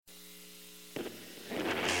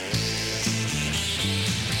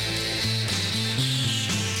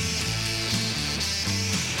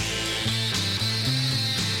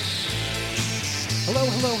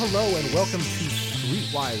Hello, and welcome to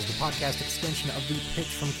Streetwise, the podcast extension of The Pitch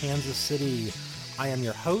from Kansas City. I am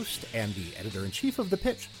your host and the editor-in-chief of The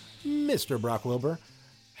Pitch, Mr. Brock Wilbur.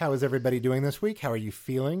 How is everybody doing this week? How are you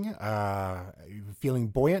feeling? Feeling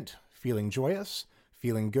buoyant? Feeling joyous?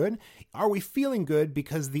 Feeling good? Are we feeling good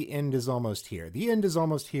because the end is almost here? The end is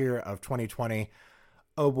almost here of 2020.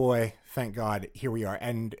 Oh boy, thank God, here we are.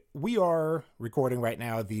 And we are recording right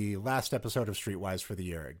now the last episode of Streetwise for the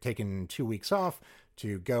year. Taking 2 weeks off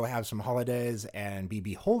to go have some holidays and be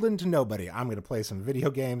beholden to nobody. I'm going to play some video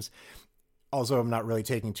games. Also, I'm not really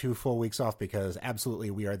taking 2 full weeks off because absolutely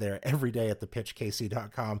we are there every day at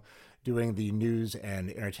thepitchkc.com doing the news and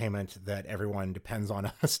entertainment that everyone depends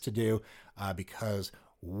on us to do because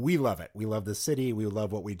we love it. We love the city. We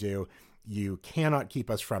love what we do. You cannot keep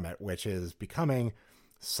us from it, which is becoming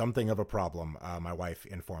something of a problem. My wife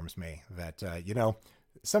informs me that,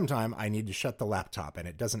 sometime I need to shut the laptop, and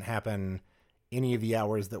it doesn't happen any of the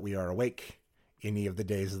hours that we are awake, any of the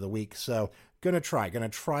days of the week. So gonna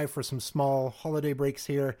try for some small holiday breaks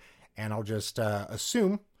here, and I'll just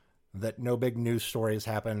assume that no big news stories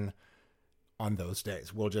happen on those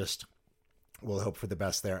days. We'll hope for the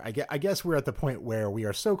best there. I guess we're at the point where we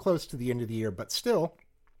are so close to the end of the year, but still,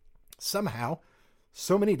 somehow,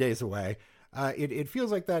 so many days away. It feels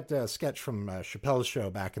like that sketch from Chappelle's Show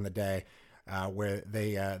back in the day, where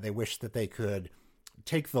they wish that they could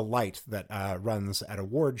take the light that runs at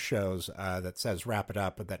award shows that says "wrap it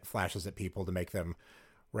up," that flashes at people to make them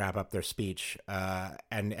wrap up their speech.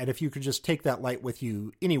 And if you could just take that light with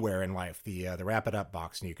you anywhere in life, the wrap it up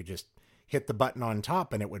box, and you could just hit the button on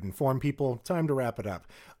top, and it would inform people time to wrap it up.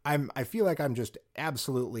 I feel like I'm just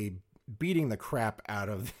absolutely beating the crap out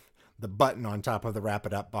of the button on top of the wrap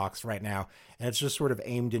it up box right now, and it's just sort of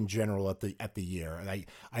aimed in general at the year. And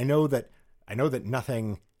I know that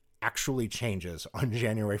nothing actually changes on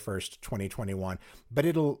January 1st, 2021, but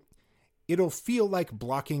it'll feel like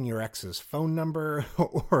blocking your ex's phone number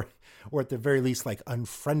or at the very least like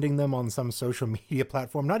unfriending them on some social media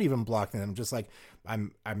platform, not even blocking them, just like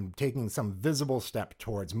I'm taking some visible step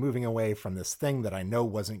towards moving away from this thing that I know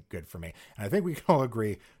wasn't good for me. And I think we can all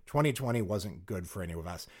agree 2020 wasn't good for any of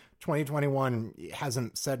us. 2021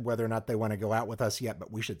 hasn't said whether or not they want to go out with us yet,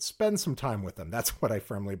 but we should spend some time with them. That's what I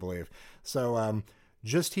firmly believe. So,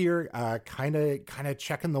 just here, kind of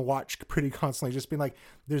checking the watch pretty constantly, just being like,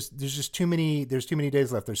 there's too many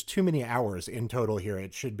days left. There's too many hours in total here.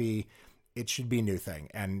 It should be a new thing.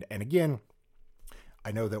 And again,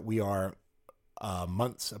 I know that we are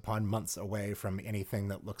months upon months away from anything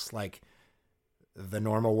that looks like the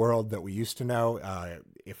normal world that we used to know.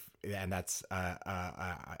 And that's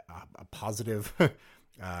a positive.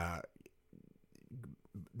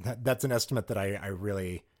 That's an estimate that I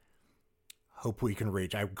really hope we can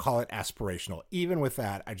reach. I would call it aspirational. Even with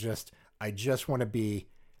that, I just want to be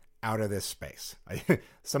out of this space.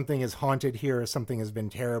 Something is haunted here. Something has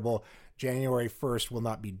been terrible. January 1st will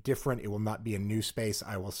not be different. It will not be a new space.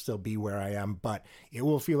 I will still be where I am, but it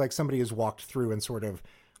will feel like somebody has walked through and sort of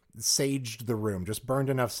saged the room, just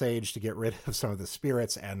burned enough sage to get rid of some of the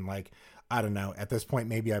spirits. And like, I don't know, at this point,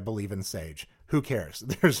 maybe I believe in sage. Who cares?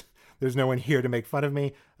 There's no one here to make fun of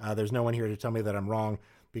me. There's no one here to tell me that I'm wrong,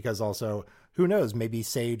 because also, who knows, maybe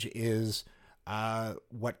sage is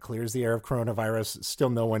what clears the air of coronavirus. Still,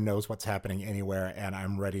 no one knows what's happening anywhere, and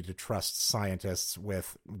I'm ready to trust scientists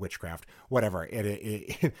with witchcraft. Whatever,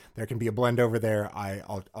 there can be a blend over there.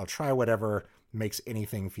 I'll try whatever makes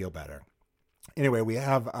anything feel better. Anyway, we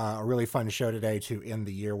have a really fun show today to end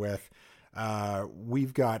the year with.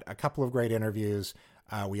 We've got a couple of great interviews.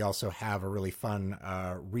 We also have a really fun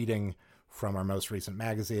reading from our most recent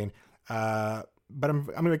magazine. But I'm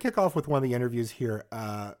going to kick off with one of the interviews here.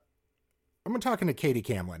 I'm talking to Katie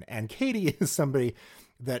Camlin, and Katie is somebody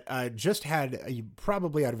that just had,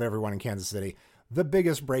 probably out of everyone in Kansas City, the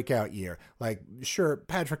biggest breakout year. Like, sure,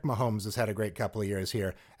 Patrick Mahomes has had a great couple of years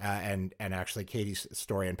here, and actually Katie's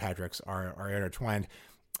story and Patrick's are intertwined.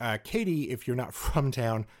 Katie, if you're not from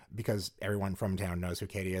town, because everyone from town knows who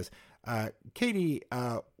Katie is, Katie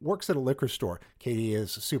works at a liquor store. Katie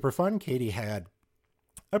is super fun. Katie had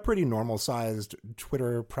a pretty normal-sized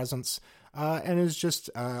Twitter presence, and is just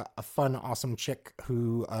a fun, awesome chick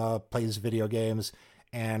who plays video games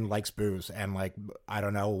and likes booze. And, like, I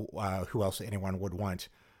don't know who else anyone would want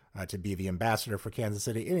to be the ambassador for Kansas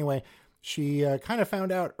City. Anyway, she kind of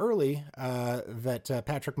found out early that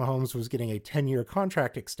Patrick Mahomes was getting a 10-year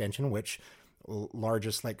contract extension, which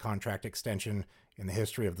largest like contract extension in the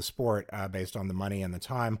history of the sport based on the money and the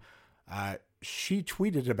time. She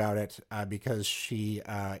tweeted about it because she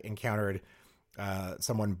encountered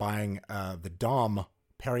someone buying the Dom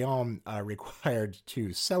Perignon required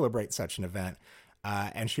to celebrate such an event.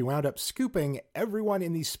 And she wound up scooping everyone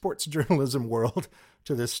in the sports journalism world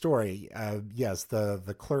to this story. Yes,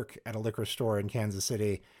 the clerk at a liquor store in Kansas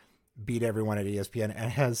City beat everyone at ESPN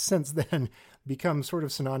and has since then become sort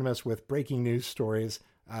of synonymous with breaking news stories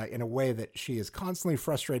in a way that she is constantly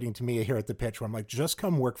frustrating to me here at the Pitch, where I'm like, just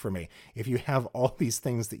come work for me. If you have all these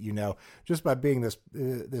things that you know, just by being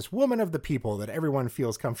this woman of the people that everyone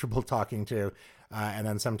feels comfortable talking to. And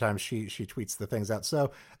then sometimes she tweets the things out.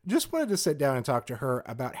 So just wanted to sit down and talk to her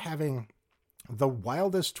about having the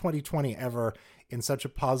wildest 2020 ever in such a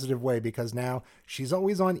positive way, because now she's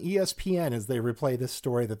always on ESPN as they replay this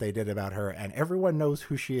story that they did about her, and everyone knows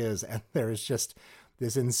who she is, and there's just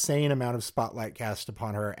this insane amount of spotlight cast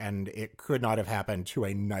upon her, and it could not have happened to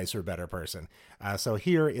a nicer, better person. So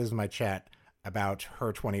here is my chat about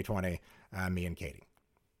her 2020, me and Katie.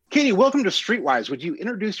 Katie, welcome to Streetwise. Would you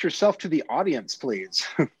introduce yourself to the audience, please?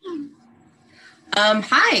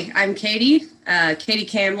 Hi, I'm Katie, Katie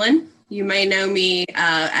Camlin. You may know me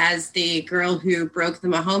as the girl who broke the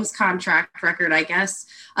Mahomes contract record, I guess.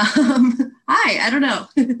 Hi, I don't know.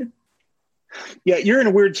 Yeah, you're in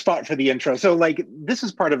a weird spot for the intro. So, like, this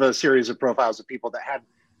is part of a series of profiles of people that had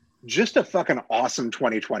just a fucking awesome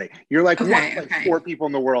 2020. You're like, like 4 people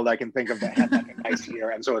in the world I can think of that had like a nice year.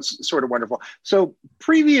 And so it's sort of wonderful. So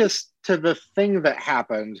previous to the thing that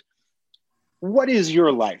happened, what is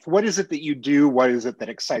your life? What is it that you do? What is it that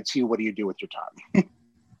excites you? What do you do with your time?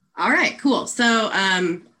 All right, cool. So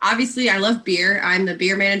obviously I love beer. I'm the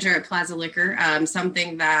beer manager at Plaza Liquor,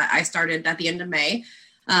 something that I started at the end of May.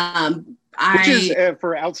 Which is,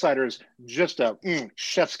 for outsiders, just a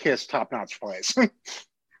chef's kiss, top-notch place.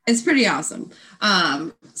 It's pretty awesome.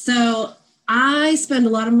 So I spend a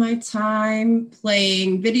lot of my time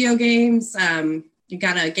playing video games. You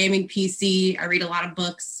got a gaming PC. I read a lot of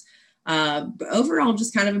books. Overall,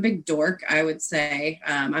 just kind of a big dork, I would say.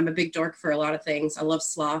 I'm a big dork for a lot of things. I love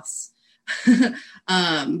sloths.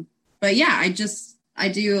 But yeah,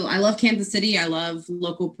 I love Kansas City. I love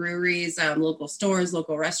local breweries, local stores,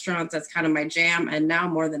 local restaurants. That's kind of my jam. And now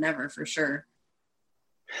more than ever, for sure.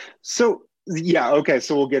 So, yeah, okay.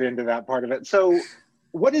 So we'll get into that part of it. So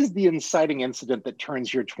what is the inciting incident that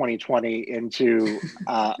turns your 2020 into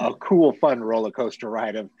a cool, fun roller coaster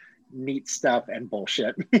ride of neat stuff and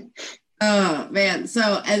bullshit? Oh, man.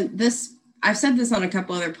 So, and this, I've said this on a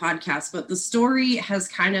couple other podcasts, but the story has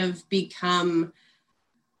kind of become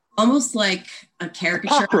almost like a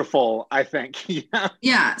caricature. Apocryphal, I think. Yeah.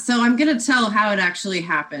 Yeah. So I'm going to tell how it actually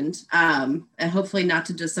happened, and hopefully not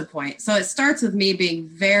to disappoint. So it starts with me being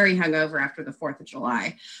very hungover after the 4th of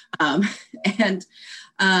July. And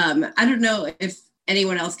I don't know if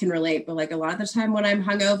anyone else can relate, but like a lot of the time when I'm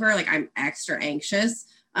hungover, like I'm extra anxious.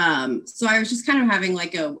 So I was just kind of having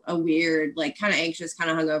like a weird, like kind of anxious,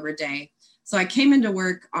 kind of hungover day. So I came into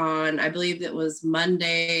work on, I believe it was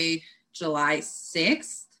Monday, July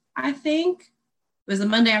 6th. I think it was the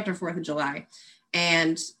Monday after 4th of July.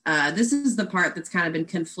 And this is the part that's kind of been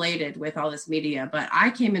conflated with all this media. But I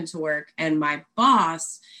came into work and my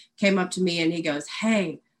boss came up to me and he goes,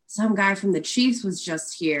 "Hey, some guy from the Chiefs was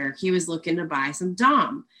just here. He was looking to buy some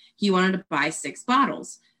Dom. He wanted to buy 6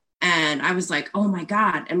 bottles. And I was like, oh my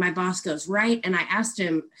God. And my boss goes, right. And I asked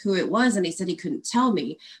him who it was. And he said he couldn't tell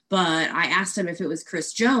me. But I asked him if it was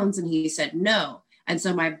Chris Jones. And he said no. And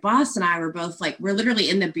so my boss and I were both like, we're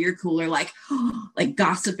literally in the beer cooler, like, like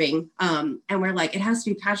gossiping. And we're like, it has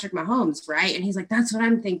to be Patrick Mahomes, right? And he's like, that's what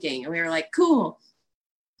I'm thinking. And we were like, cool.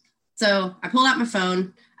 So I pulled out my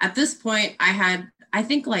phone. At this point, I had, I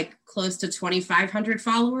think, like close to 2,500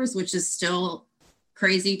 followers, which is still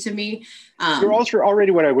crazy to me. You're also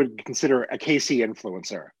already what I would consider a KC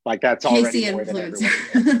influencer. Like that's already KC more than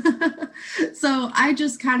influencer. So I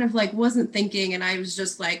just kind of like wasn't thinking, and I was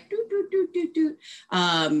just like, doot, doot, doot, doot,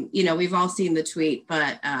 doot. You know, we've all seen the tweet,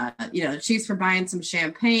 but you know, the Chiefs for buying some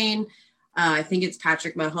champagne. I think it's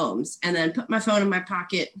Patrick Mahomes, and then put my phone in my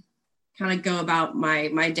pocket, kind of go about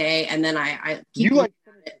my day, and then I keep you like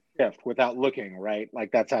shift without looking, right?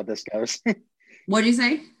 Like that's how this goes. What do you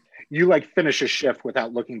say? You like finish a shift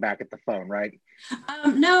without looking back at the phone, right?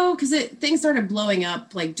 No, because things started blowing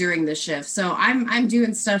up like during the shift. So I'm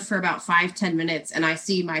doing stuff for about 5-10 minutes, and I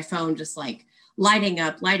see my phone just like lighting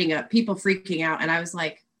up, people freaking out, and I was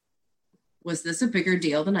like, was this a bigger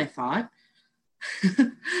deal than I thought?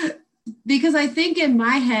 Because I think in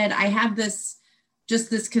my head I had this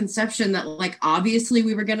conception that like obviously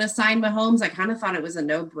we were going to sign Mahomes. I kind of thought it was a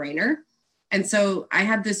no-brainer, and so I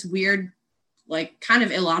had this weird, like kind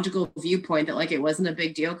of illogical viewpoint that like it wasn't a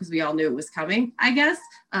big deal because we all knew it was coming, I guess.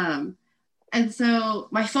 And so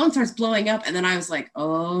my phone starts blowing up, and then I was like,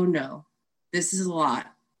 oh no, this is a lot.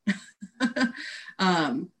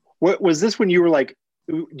 What was this when you were like,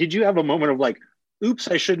 did you have a moment of like, oops,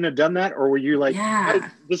 I shouldn't have done that? Or were you like,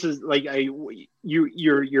 this is like,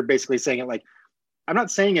 you're basically saying it like, I'm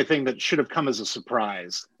not saying a thing that should have come as a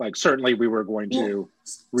surprise. Like, certainly we were going to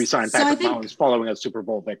re-sign Patrick Mahomes following a Super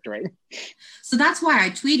Bowl victory. So that's why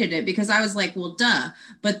I tweeted it, because I was like, well, duh.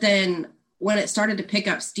 But then when it started to pick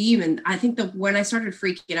up steam, and I think when I started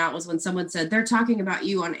freaking out was when someone said, they're talking about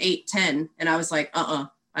you on 810. And I was like, I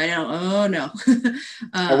don't, oh no.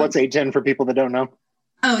 And what's 810 for people that don't know?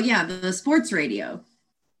 Oh yeah, the sports radio.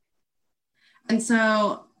 And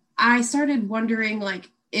so I started wondering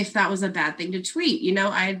like if that was a bad thing to tweet. You know,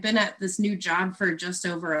 I had been at this new job for just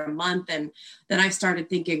over a month, and then I started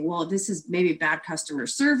thinking, well, this is maybe bad customer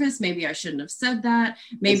service. Maybe I shouldn't have said that.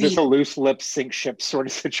 Maybe is this a loose lip sink ship sort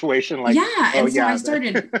of situation? Like, yeah. And so I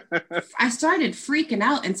started freaking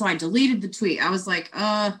out. And so I deleted the tweet. I was like,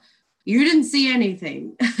 you didn't see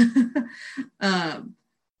anything.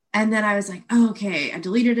 And then I was like, oh, okay, I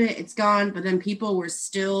deleted it. It's gone. But then people were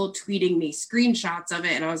still tweeting me screenshots of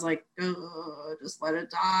it. And I was like, oh, just let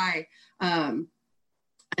it die. And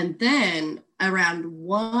then around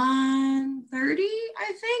 1:30,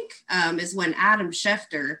 I think, is when Adam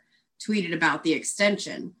Schefter tweeted about the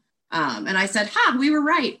extension. And I said, we were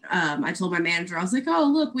right. I told my manager, I was like,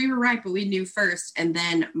 oh, look, we were right, but we knew first. And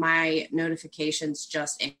then my notifications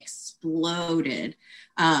just exploded.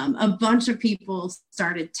 A bunch of people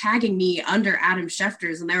started tagging me under Adam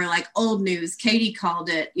Schefter's, and they were like, old news, Katie called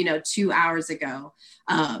it, 2 hours ago.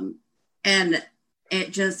 And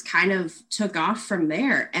it just kind of took off from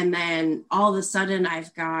there. And then all of a sudden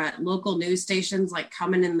I've got local news stations like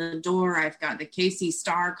coming in the door. I've got the KC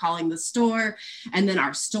Star calling the store. And then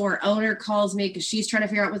our store owner calls me because she's trying to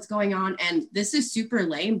figure out what's going on. And this is super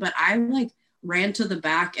lame, but I like ran to the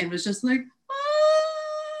back and was just like,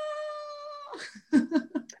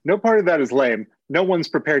 No part of that is lame. No one's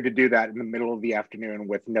prepared to do that in the middle of the afternoon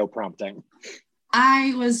with no prompting.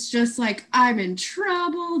 I was just like, I'm in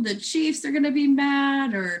trouble. The Chiefs are going to be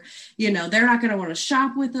mad, or, they're not going to want to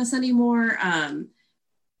shop with us anymore.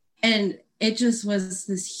 And it just was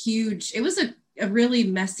this huge, it was a really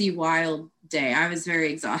messy, wild day. I was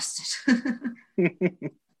very exhausted.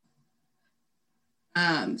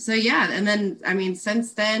 So yeah. And then, I mean,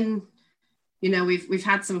 since then, we've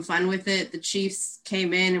had some fun with it. The Chiefs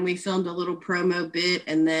came in and we filmed a little promo bit,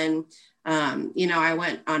 and then I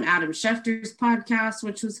went on Adam Schefter's podcast,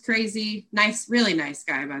 which was crazy. Nice, really nice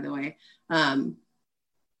guy, by the way. And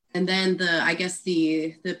then the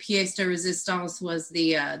pièce de résistance was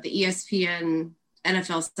the ESPN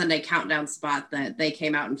NFL Sunday Countdown spot that they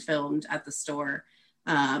came out and filmed at the store.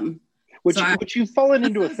 Which you've fallen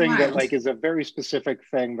into a thing that like is a very specific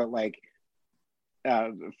thing that like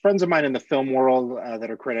friends of mine in the film world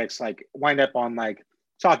that are critics like wind up on like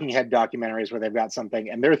talking head documentaries where they've got something,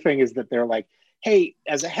 and their thing is that they're like, hey,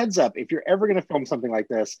 as a heads up, if you're ever going to film something like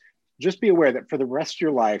this, just be aware that for the rest of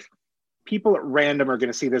your life, people at random are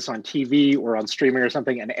going to see this on TV or on streaming or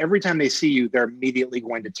something, and every time they see you, they're immediately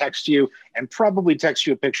going to text you and probably text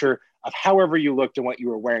you a picture of however you looked and what you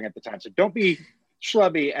were wearing at the time. So don't be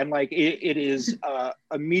schlubby. And like it is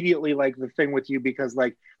immediately like the thing with you, because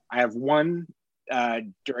like I have one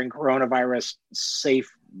during coronavirus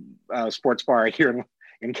safe sports bar here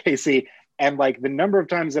in KC, and like the number of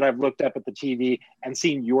times that I've looked up at the TV and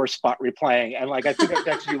seen your spot replaying, and like I think I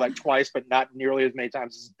texted you like twice, but not nearly as many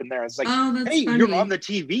times as it's been there. It's like, hey, funny. You're on the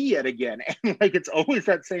TV yet again, and like it's always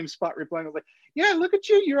that same spot replaying. I was like, yeah, look at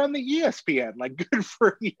you, you're on the ESPN. Like, good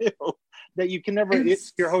for you that you can never.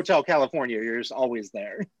 It's your Hotel California. You're just always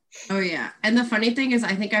there. Oh yeah, and the funny thing is,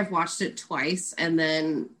 I think I've watched it twice, and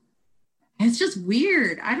then. It's just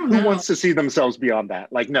weird. I don't know. Who wants to see themselves beyond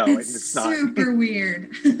that? Like, no, it's not. Super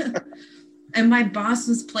weird. And my boss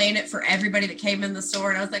was playing it for everybody that came in the store.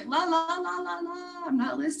 And I was like, la, la, la, la, la. I'm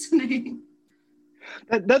not listening.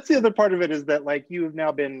 That's the other part of it, is that like you have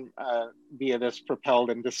now been via this propelled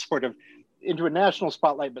into sort of into a national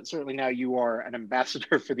spotlight, but certainly now you are an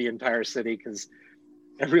ambassador for the entire city because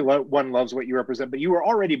everyone loves what you represent. But you were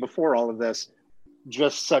already, before all of this,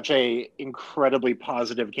 just such a incredibly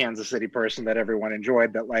positive Kansas City person that everyone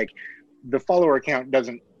enjoyed, that like the follower count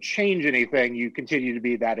doesn't change anything. You continue to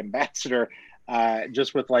be that ambassador,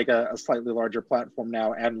 just with like a slightly larger platform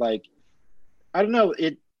now. And like, I don't know,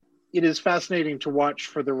 it is fascinating to watch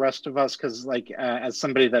for the rest of us. Cause like, as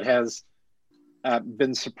somebody that has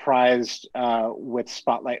been surprised with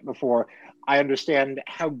Spotlight before, I understand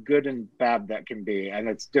how good and bad that can be. And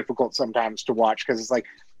it's difficult sometimes to watch because it's like,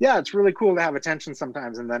 yeah, it's really cool to have attention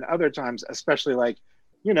sometimes. And then other times, especially like,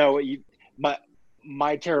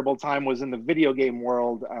 my terrible time was in the video game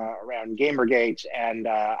world around Gamergate, and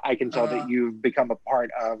I can tell that you've become a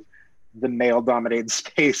part of the male-dominated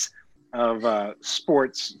space of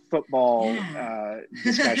sports, football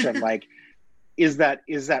discussion. Like, is that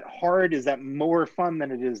hard? Is that more fun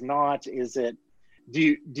than it is not? Is it?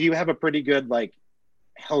 Do you have a pretty good, like,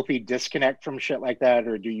 healthy disconnect from shit like that,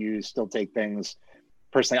 or do you still take things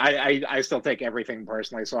personally? I still take everything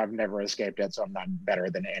personally, so I've never escaped it, so I'm not better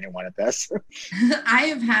than anyone at this. I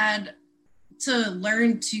have had to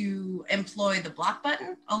learn to employ the block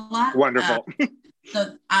button a lot. Wonderful.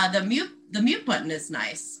 The mute button is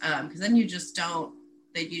nice, because then you just don't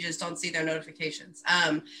see their notifications.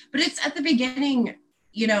 But it's at the beginning,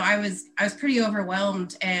 you know, I was pretty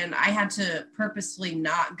overwhelmed, and I had to purposely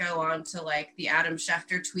not go on to like the Adam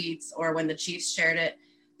Schefter tweets or when the Chiefs shared it.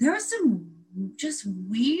 There was some just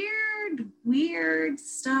weird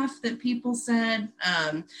stuff that people said.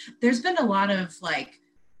 There's been a lot of like,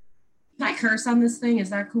 can I curse on this thing? Is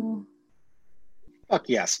that cool? Fuck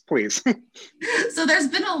yes, please. So there's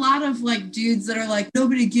been a lot of like dudes that are like,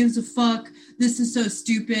 nobody gives a fuck. This is so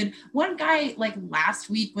stupid. One guy like last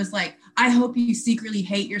week was like, I hope you secretly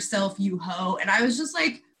hate yourself, you hoe. And I was just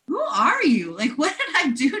like, who are you? Like, what did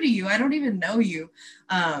I do to you? I don't even know you.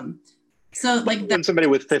 So like when somebody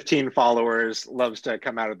with 15 followers loves to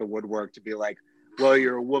come out of the woodwork to be like, well,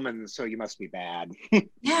 you're a woman, so you must be bad.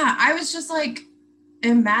 Yeah, I was just like,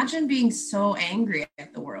 imagine being so angry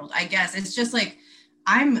at the world. I guess it's just like,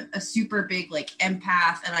 I'm a super big like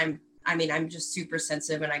empath, and I'm just super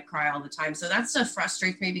sensitive, and I cry all the time. So that stuff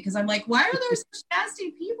frustrates me because I'm like, why are there such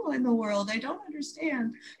nasty people in the world? I don't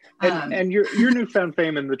understand. And your newfound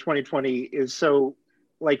fame in the 2020 is so,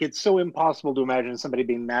 like, it's so impossible to imagine somebody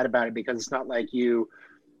being mad about it, because it's not like you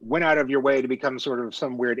went out of your way to become sort of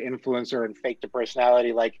some weird influencer and faked a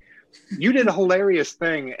personality. Like, you did a hilarious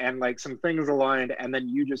thing, and like some things aligned, and then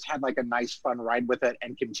you just had like a nice fun ride with it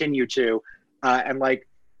and continue to. And like,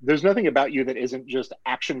 there's nothing about you that isn't just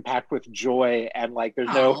action packed with joy, and like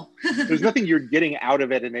there's nothing you're getting out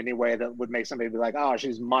of it in any way that would make somebody be like, oh,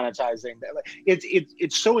 she's monetizing.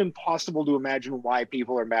 It's so impossible to imagine why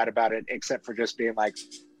people are mad about it, except for just being like,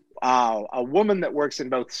 a woman that works in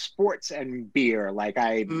both sports and beer. Like,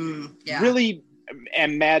 I really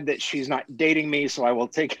am mad that she's not dating me, so I will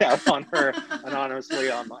take it out on her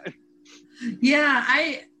anonymously online. Yeah,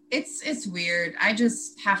 it's weird. I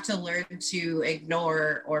just have to learn to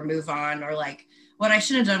ignore or move on. Or like, what I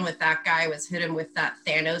should have done with that guy was hit him with that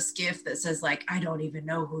Thanos gif that says like, I don't even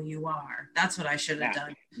know who you are. That's what I should have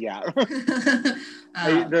done. Yeah.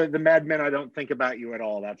 The Mad Men, I don't think about you at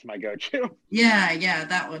all. That's my go-to. Yeah,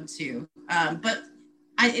 that one too. But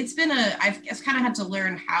I've kind of had to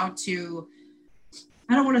learn how to,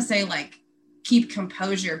 I don't want to say like keep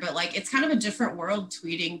composure, but like, it's kind of a different world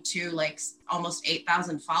tweeting to like almost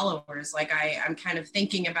 8,000 followers. Like I'm kind of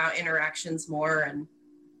thinking about interactions more, and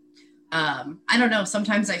I don't know,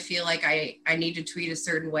 sometimes I feel like I need to tweet a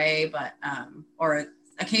certain way, but or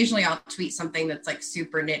occasionally I'll tweet something that's like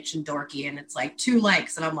super niche and dorky, and it's like 2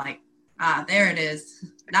 likes, and I'm like, there it is,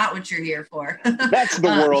 not what you're here for. That's the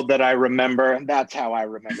world that I remember. That's how I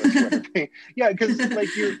remember Twitter. Yeah, because like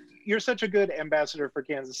you're such a good ambassador for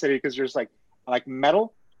Kansas City, because you're just like, I like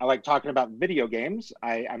metal. I like talking about video games.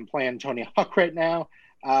 I'm playing Tony Hawk right now.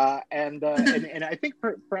 And I think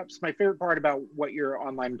perhaps my favorite part about what your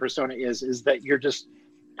online persona is that you're just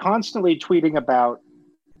constantly tweeting about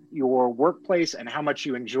your workplace and how much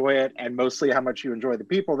you enjoy it, and mostly how much you enjoy the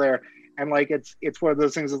people there. And like, it's one of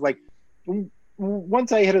those things is like,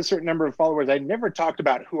 once I hit a certain number of followers, I never talked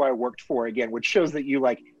about who I worked for again, which shows that you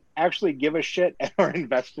like actually give a shit and are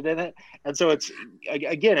invested in it. And so it's,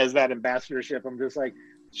 again, as that ambassadorship, I'm just like,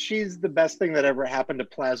 she's the best thing that ever happened to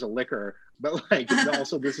Plaza Liquor. But like,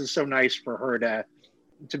 also this is so nice for her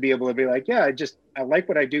to be able to be like, yeah, I like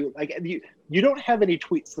what I do. Like, you don't have any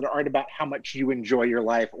tweets that aren't about how much you enjoy your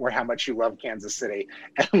life or how much you love Kansas City.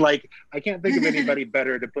 And like, I can't think of anybody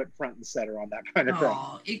better to put front and center on that kind of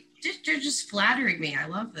thing. You're just flattering me. I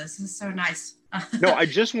love this. This is so nice. No, I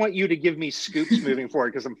just want you to give me scoops moving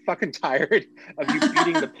forward, because I'm fucking tired of you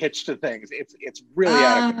beating the pitch to things. It's really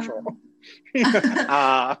out of control.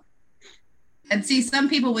 And see, some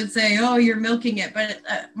people would say, oh, you're milking it. But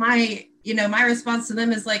my response to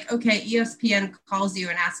them is like, okay, ESPN calls you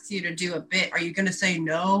and asks you to do a bit. Are you going to say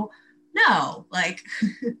no? No, like.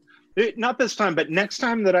 Not this time, but next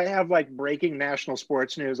time that I have like breaking national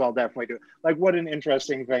sports news, I'll definitely do it. Like, what an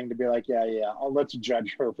interesting thing to be like, let's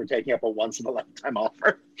judge her for taking up a once in a lifetime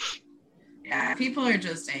offer. Yeah, people are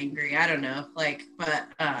just angry. I don't know. Like, but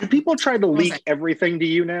do people try to leak everything to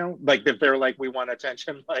you now? Like, if they're like, we want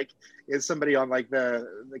attention, like, is somebody on like the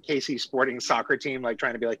KC Sporting soccer team like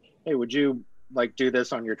trying to be like, hey, would you like do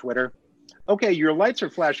this on your Twitter? Okay, your lights are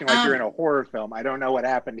flashing like you're in a horror film. I don't know what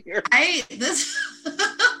happened here.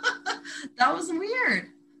 That was weird.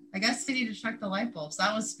 I guess they need to check the light bulbs.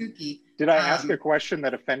 That was spooky. Did I ask a question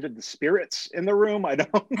that offended the spirits in the room? I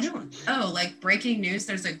don't know. Like, breaking news,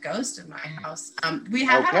 there's a ghost in my house. We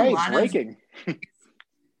have had a lot breaking.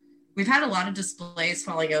 We've had a lot of displays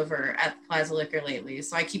falling over at Plaza Liquor lately.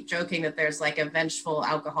 So I keep joking that there's like a vengeful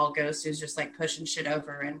alcohol ghost who's just like pushing shit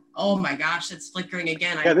over, and oh my gosh, it's flickering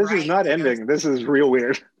again. Yeah, this is not ending. This is real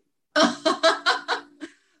weird.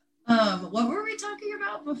 What were we talking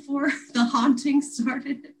about before the haunting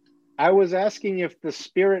started? I was asking if the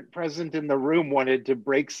spirit present in the room wanted to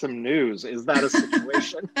break some news. Is that a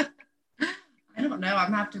situation? I don't know. I'm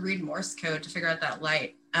gonna have to read Morse code to figure out that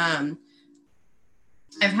light.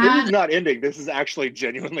 This is not ending. This is actually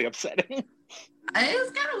genuinely upsetting. It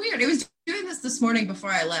was kind of weird. It was doing this morning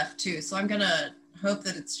before I left too, so I'm gonna hope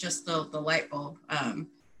that it's just the light bulb. I'm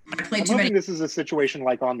hoping this is a situation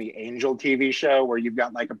like on the Angel TV show where you've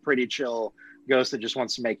got like a pretty chill ghost that just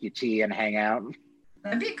wants to make you tea and hang out.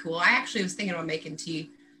 That'd be cool. I actually was thinking about making tea.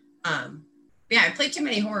 Yeah, I played too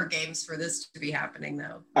many horror games for this to be happening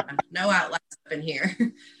though. No outlets up in here.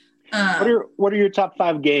 What are your top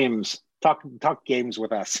 5 games? Talk games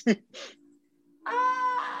with us.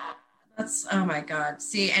 That's, oh my God.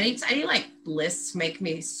 See, any like lists make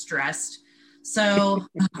me stressed. So,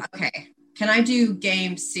 okay. Can I do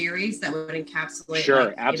game series that would encapsulate? Sure,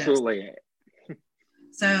 like, absolutely.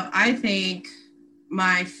 So I think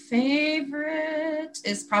my favorite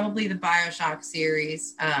is probably the BioShock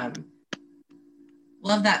series.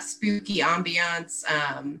 Love that spooky ambiance.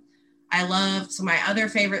 So my other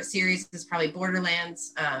favorite series is probably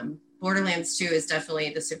Borderlands. Borderlands 2 is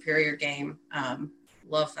definitely the superior game.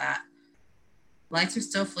 Love that. Lights are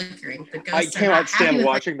still flickering. The ghosts I cannot stand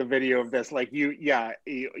watching the video of this. Like you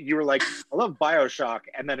were like, I love BioShock,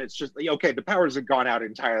 and then it's just okay, the powers have gone out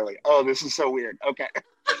entirely. Oh, this is so weird. Okay.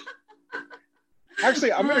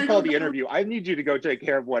 Actually, I'm going to call the interview. I need you to go take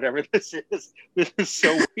care of whatever this is. This is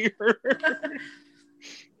so weird.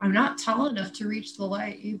 I'm not tall enough to reach the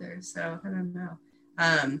light either, so I don't know.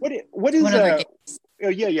 What is other games?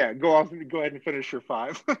 Yeah. Go ahead and finish your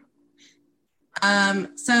 5.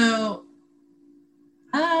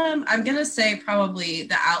 I'm gonna say probably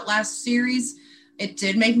the Outlast series. It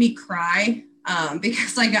did make me cry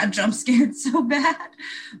because I got jump scared so bad,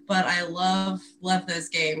 but I love those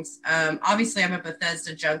games. Obviously, I'm a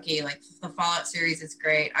Bethesda junkie. Like, the Fallout series is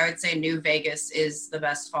great. I would say New Vegas is the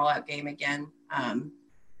best Fallout game again.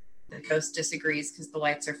 The ghost disagrees because the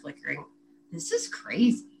lights are flickering. This is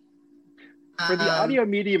crazy. For the audio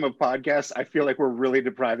medium of podcasts, I feel like we're really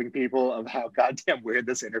depriving people of how goddamn weird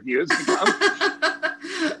this interview has become.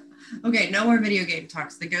 Okay, no more video game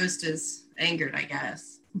talks. The ghost is angered, I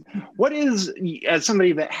guess. What is, as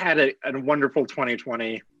somebody that had a wonderful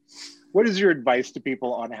 2020, what is your advice to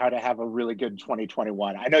people on how to have a really good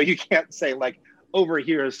 2021? I know you can't say like, over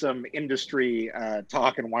here some industry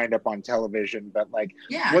talk and wind up on television, but like,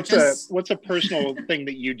 what's a personal thing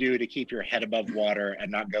that you do to keep your head above water and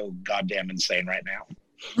not go goddamn insane right now?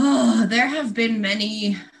 Oh, there have been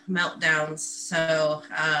many meltdowns. So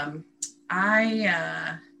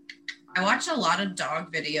I watch a lot of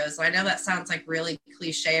dog videos. I know that sounds like really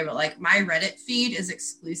cliche, but like my Reddit feed is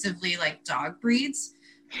exclusively like dog breeds.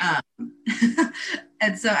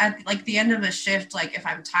 And so at like the end of a shift, like if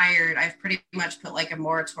I'm tired, I've pretty much put like a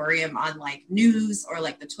moratorium on like news or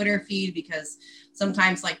like the Twitter feed, because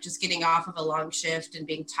sometimes like just getting off of a long shift and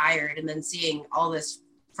being tired and then seeing all this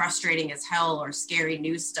frustrating as hell or scary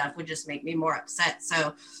news stuff would just make me more upset.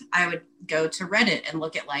 So I would go to Reddit and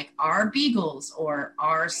look at like r beagles or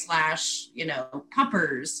r/puppers.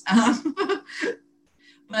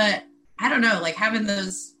 But I don't know, like having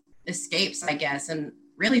those escapes, I guess. And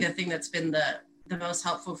really the thing that's been the most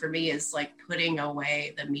helpful for me is like putting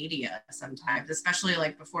away the media sometimes, especially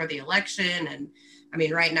like before the election. And I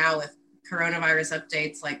mean, right now with coronavirus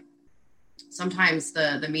updates, like sometimes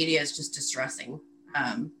the media is just distressing.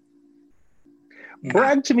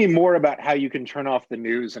 Brag to me more about how you can turn off the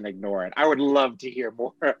news and ignore it. I would love to hear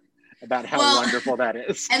more about how wonderful that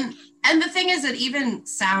is. And the thing is, it even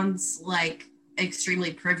sounds like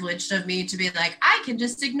extremely privileged of me to be like, I can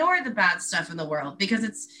just ignore the bad stuff in the world, because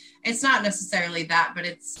it's not necessarily that, but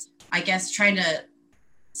it's, I guess, trying to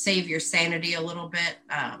save your sanity a little bit.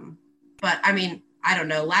 But I mean, I don't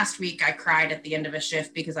know. Last week I cried at the end of a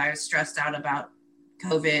shift because I was stressed out about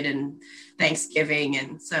COVID and Thanksgiving.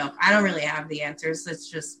 And so I don't really have the answers. It's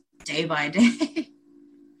just day by day.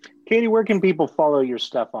 Katie, where can people follow your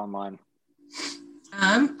stuff online?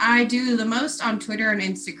 I do the most on Twitter and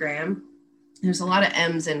Instagram. There's a lot of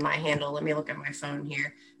M's in my handle. Let me look at my phone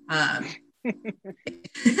here.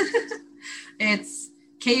 It's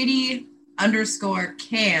Katie_Cam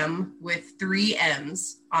with 3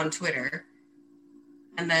 M's on Twitter.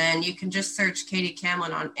 And then you can just search Katie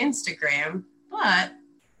Camlin on Instagram, but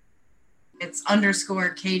it's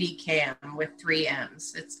 _Katie Cam with 3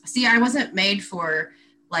 M's. I wasn't made for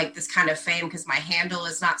like this kind of fame because my handle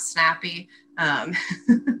is not snappy. But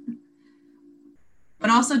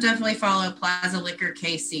also definitely follow Plaza Liquor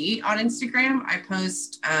KC on Instagram. I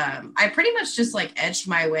post, I pretty much just like edged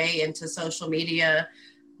my way into social media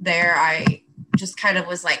there. I just kind of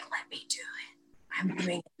was like, let me do it. I'm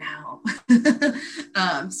doing it now.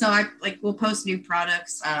 So I we'll post new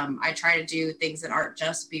products. I try to do things that aren't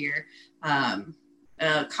just beer.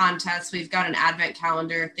 Contests. We've got an advent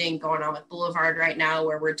calendar thing going on with Boulevard right now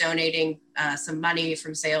where we're donating some money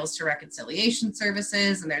from sales to reconciliation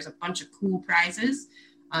services, and there's a bunch of cool prizes.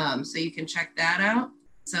 So you can check that out.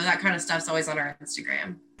 So that kind of stuff's always on our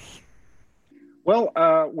Instagram. Well,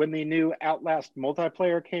 when the new Outlast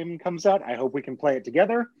multiplayer comes out, I hope we can play it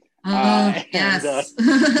together. Yes.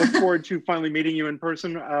 Look forward to finally meeting you in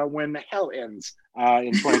person when hell ends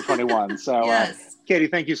in 2021. So, yes. Katie,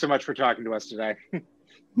 thank you so much for talking to us today.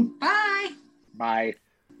 Bye. Bye.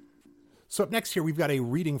 So up next here, we've got a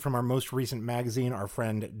reading from our most recent magazine. Our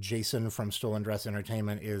friend Jason from Stolen Dress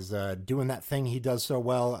Entertainment is doing that thing he does so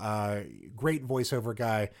well. Great voiceover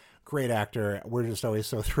guy, great actor. We're just always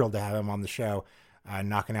so thrilled to have him on the show,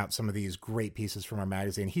 knocking out some of these great pieces from our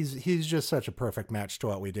magazine. He's just such a perfect match to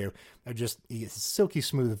what we do. He has a silky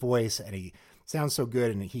smooth voice, and he sounds so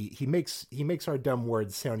good, and he makes our dumb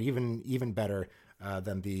words sound even better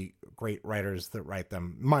than the great writers that write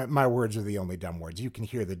them. My words are the only dumb words. You can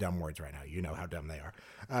hear the dumb words right now. You know how dumb they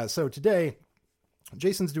are. So today,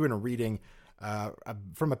 Jason's doing a reading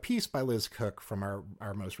from a piece by Liz Cook from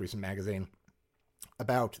our most recent magazine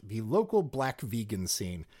about the local Black vegan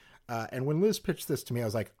scene. And when Liz pitched this to me, I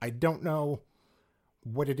was like, I don't know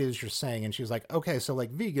what it is you're saying. And she was like, okay, so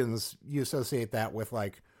like vegans, you associate that with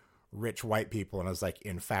like rich white people. And I was like,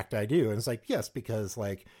 in fact, I do. And it's like, yes, because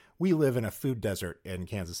like we live in a food desert in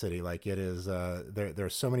Kansas City. Like it is, there are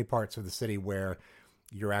so many parts of the city where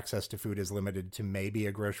your access to food is limited to maybe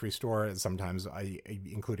a grocery store. And sometimes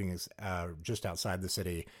including just outside the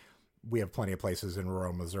city, we have plenty of places in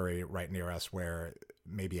rural Missouri right near us where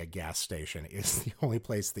maybe a gas station is the only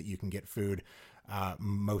place that you can get food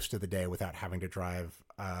most of the day without having to drive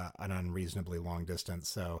an unreasonably long distance.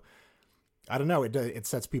 So I don't know. It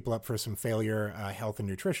sets people up for some failure, health and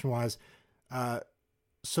nutrition wise.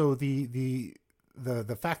 So the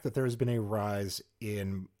fact that there has been a rise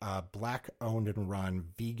in Black owned and run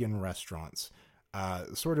vegan restaurants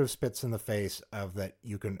sort of spits in the face of that.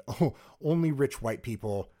 You can only rich white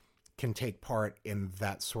people can take part in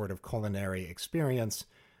that sort of culinary experience.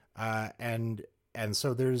 And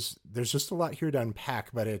so there's just a lot here to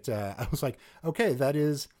unpack, but I was like, okay, that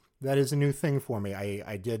is a new thing for me.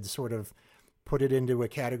 I did sort of put it into a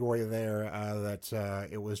category there that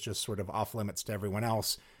it was just sort of off limits to everyone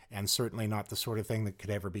else, and certainly not the sort of thing that could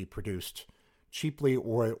ever be produced cheaply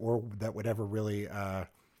or that would ever really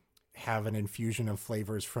have an infusion of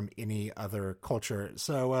flavors from any other culture.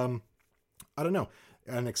 So I don't know.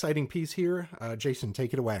 An exciting piece here. Jason,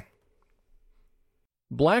 take it away.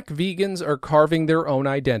 Black vegans are carving their own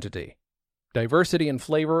identity. Diversity in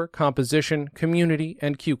flavor, composition, community,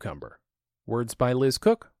 and cucumber. Words by Liz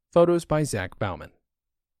Cook, photos by Zach Bauman.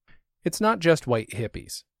 It's not just white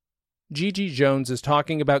hippies. Gigi Jones is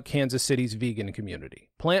talking about Kansas City's vegan community,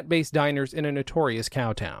 plant-based diners in a notorious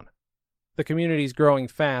cow town. The community's growing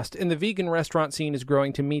fast, and the vegan restaurant scene is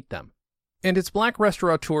growing to meet them. And it's Black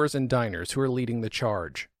restaurateurs and diners who are leading the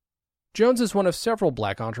charge. Jones is one of several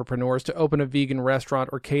Black entrepreneurs to open a vegan restaurant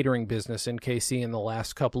or catering business in KC in the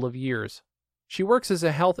last couple of years. She works as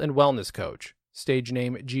a health and wellness coach, stage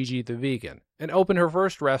name Gigi the Vegan, and opened her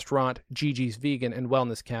first restaurant, Gigi's Vegan and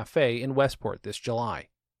Wellness Cafe, in Westport this July.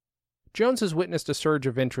 Jones has witnessed a surge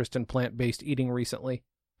of interest in plant-based eating recently,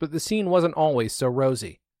 but the scene wasn't always so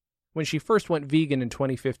rosy. When she first went vegan in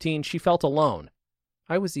 2015, she felt alone.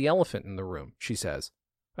 I was the elephant in the room, she says.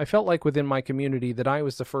 I felt like within my community that I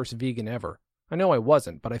was the first vegan ever. I know I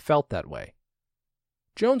wasn't, but I felt that way.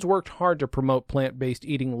 Jones worked hard to promote plant-based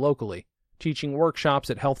eating locally, teaching workshops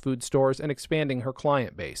at health food stores and expanding her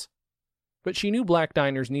client base. But she knew Black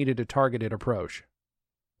diners needed a targeted approach.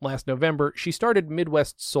 Last November, she started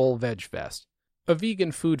Midwest Soul Veg Fest, a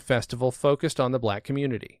vegan food festival focused on the Black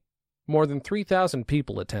community. More than 3,000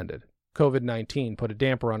 people attended. COVID-19 put a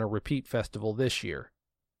damper on a repeat festival this year.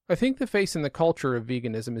 I think the face and the culture of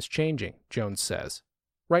veganism is changing, Jones says.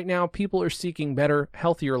 Right now, people are seeking better,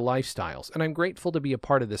 healthier lifestyles, and I'm grateful to be a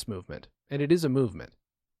part of this movement, and it is a movement.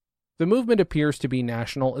 The movement appears to be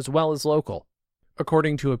national as well as local.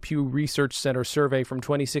 According to a Pew Research Center survey from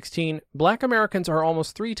 2016, Black Americans are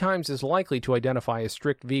almost 3 times as likely to identify as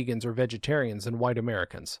strict vegans or vegetarians than white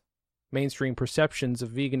Americans. Mainstream perceptions of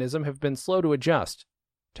veganism have been slow to adjust.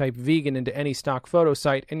 Type vegan into any stock photo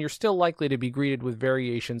site, and you're still likely to be greeted with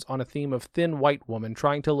variations on a theme of thin white woman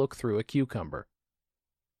trying to look through a cucumber.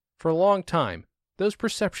 For a long time, those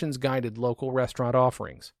perceptions guided local restaurant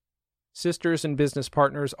offerings. Sisters and business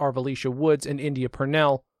partners Arvelicia Woods and India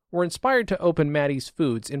Purnell were inspired to open Maddie's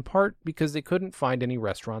Foods in part because they couldn't find any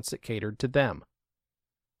restaurants that catered to them.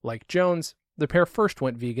 Like Jones, the pair first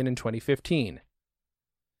went vegan in 2015.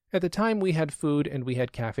 At the time, we had food and we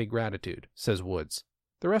had Cafe Gratitude, says Woods.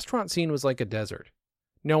 The restaurant scene was like a desert.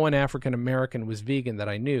 No one African American was vegan that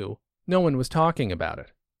I knew. No one was talking about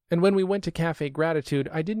it. And when we went to Cafe Gratitude,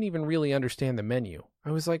 I didn't even really understand the menu.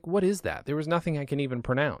 I was like, what is that? There was nothing I can even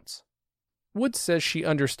pronounce. Woods says she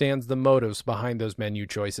understands the motives behind those menu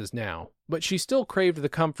choices now, but she still craved the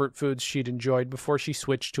comfort foods she'd enjoyed before she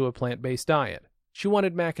switched to a plant-based diet. She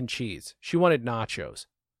wanted mac and cheese. She wanted nachos.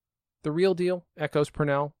 The real deal, echoes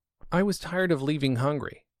Purnell. I was tired of leaving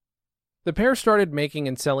hungry. The pair started making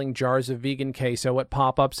and selling jars of vegan queso at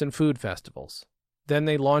pop-ups and food festivals. Then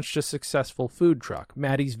they launched a successful food truck,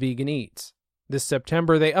 Maddie's Vegan Eats. This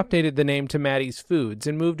September, they updated the name to Maddie's Foods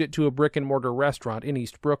and moved it to a brick-and-mortar restaurant in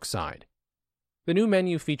East Brookside. The new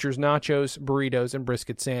menu features nachos, burritos, and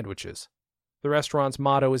brisket sandwiches. The restaurant's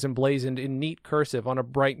motto is emblazoned in neat cursive on a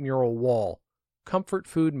bright mural wall, "Comfort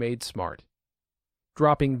food made smart."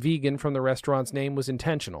 Dropping vegan from the restaurant's name was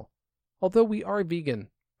intentional. Although we are vegan,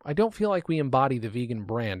 I don't feel like we embody the vegan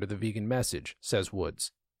brand or the vegan message, says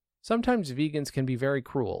Woods. Sometimes vegans can be very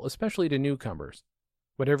cruel, especially to newcomers.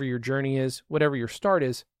 Whatever your journey is, whatever your start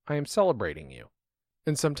is, I am celebrating you.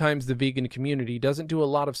 And sometimes the vegan community doesn't do a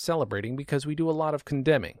lot of celebrating because we do a lot of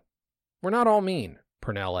condemning. We're not all mean,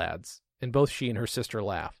 Purnell adds, and both she and her sister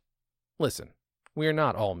laugh. Listen, we are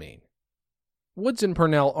not all mean. Woods and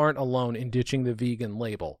Purnell aren't alone in ditching the vegan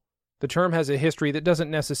label. The term has a history that doesn't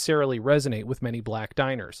necessarily resonate with many Black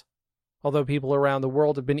diners. Although people around the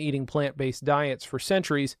world have been eating plant-based diets for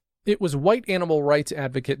centuries, it was white animal rights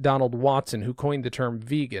advocate Donald Watson who coined the term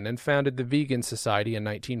vegan and founded the Vegan Society in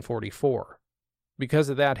 1944. Because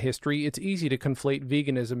of that history, it's easy to conflate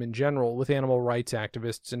veganism in general with animal rights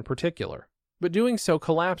activists in particular. But doing so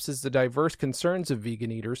collapses the diverse concerns of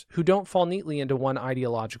vegan eaters who don't fall neatly into one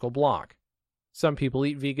ideological block. Some people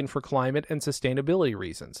eat vegan for climate and sustainability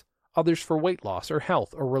reasons, others for weight loss or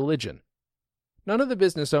health or religion. None of the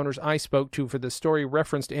business owners I spoke to for this story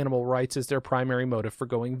referenced animal rights as their primary motive for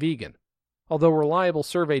going vegan. Although reliable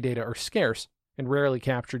survey data are scarce and rarely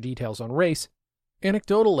capture details on race,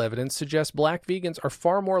 anecdotal evidence suggests Black vegans are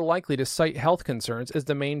far more likely to cite health concerns as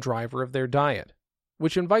the main driver of their diet,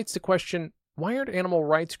 which invites the question, why aren't animal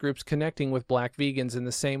rights groups connecting with Black vegans in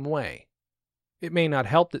the same way? It may not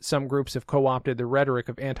help that some groups have co-opted the rhetoric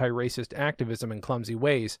of anti-racist activism in clumsy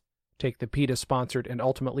ways. Take the PETA-sponsored and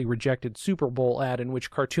ultimately rejected Super Bowl ad in which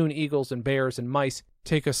cartoon eagles and bears and mice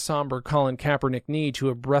take a somber Colin Kaepernick knee to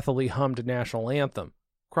a breathily hummed national anthem.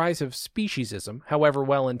 Cries of speciesism, however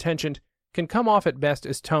well-intentioned, can come off at best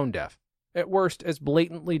as tone-deaf, at worst as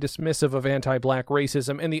blatantly dismissive of anti-Black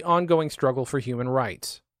racism and the ongoing struggle for human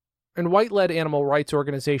rights. And white-led animal rights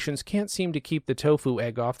organizations can't seem to keep the tofu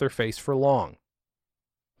egg off their face for long.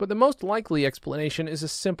 But the most likely explanation is a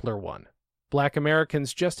simpler one. Black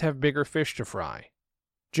Americans just have bigger fish to fry.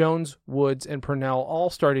 Jones, Woods, and Purnell all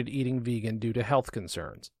started eating vegan due to health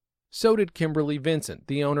concerns. So did Kimberly Vincent,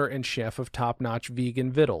 the owner and chef of top-notch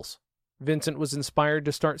vegan Vittles. Vincent was inspired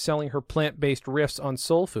to start selling her plant-based riffs on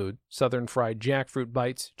soul food, southern fried jackfruit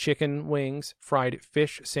bites, chicken wings, fried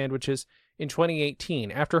fish sandwiches, in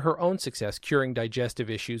 2018 after her own success curing digestive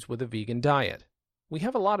issues with a vegan diet. We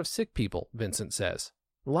have a lot of sick people, Vincent says.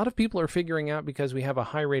 A lot of people are figuring out because we have a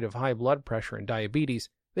high rate of high blood pressure and diabetes,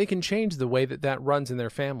 they can change the way that runs in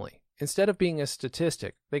their family. Instead of being a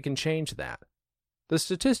statistic, they can change that. The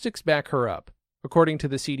statistics back her up. According to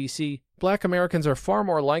the CDC, Black Americans are far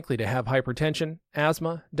more likely to have hypertension,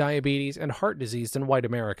 asthma, diabetes, and heart disease than white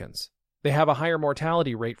Americans. They have a higher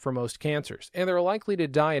mortality rate for most cancers, and they're likely to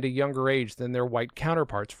die at a younger age than their white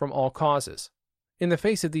counterparts from all causes. In the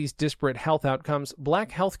face of these disparate health outcomes,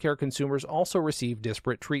 Black healthcare consumers also receive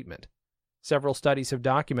disparate treatment. Several studies have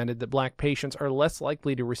documented that Black patients are less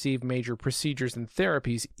likely to receive major procedures and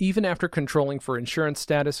therapies even after controlling for insurance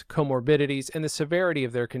status, comorbidities, and the severity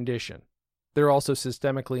of their condition. They're also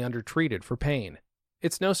systemically undertreated for pain.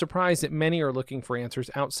 It's no surprise that many are looking for answers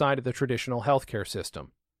outside of the traditional healthcare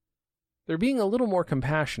system. They're being a little more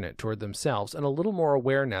compassionate toward themselves and a little more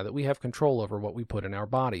aware now that we have control over what we put in our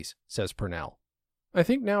bodies, says Purnell. I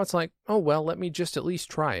think now it's like, oh well, let me just at least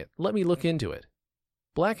try it. Let me look into it.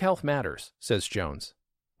 Black health matters, says Jones.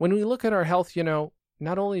 When we look at our health,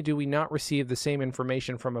 not only do we not receive the same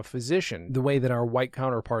information from a physician the way that our white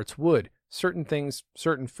counterparts would, certain things,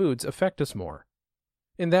 certain foods affect us more.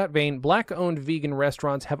 In that vein, Black-owned vegan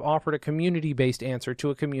restaurants have offered a community-based answer to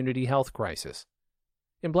a community health crisis.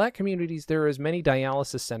 In Black communities, there are as many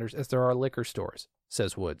dialysis centers as there are liquor stores,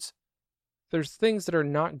 says Woods. There's things that are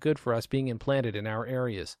not good for us being implanted in our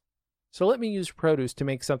areas. So let me use produce to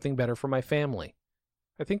make something better for my family.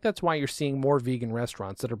 I think that's why you're seeing more vegan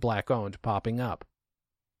restaurants that are Black-owned popping up.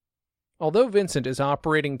 Although Vincent is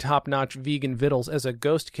operating top-notch vegan vittles as a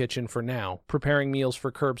ghost kitchen for now, preparing meals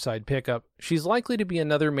for curbside pickup, she's likely to be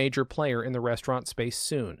another major player in the restaurant space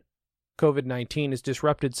soon. COVID-19 has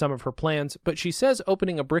disrupted some of her plans, but she says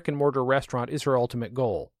opening a brick-and-mortar restaurant is her ultimate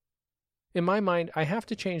goal. In my mind, I have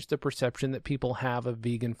to change the perception that people have of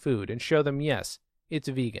vegan food and show them, yes, it's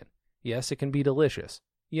vegan. Yes, it can be delicious.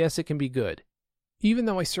 Yes, it can be good. Even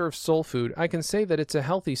though I serve soul food, I can say that it's a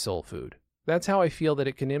healthy soul food. That's how I feel that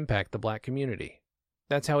it can impact the Black community.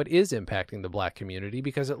 That's how it is impacting the Black community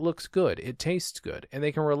because it looks good, it tastes good, and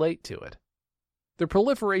they can relate to it. The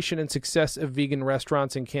proliferation and success of vegan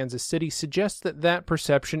restaurants in Kansas City suggests that that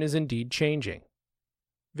perception is indeed changing.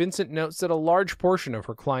 Vincent notes that a large portion of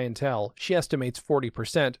her clientele, she estimates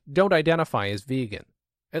 40%, don't identify as vegan.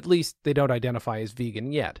 At least, they don't identify as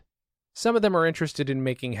vegan yet. Some of them are interested in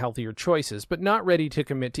making healthier choices, but not ready to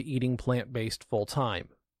commit to eating plant-based full-time.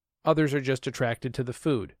 Others are just attracted to the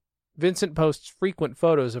food. Vincent posts frequent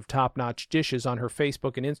photos of top-notch dishes on her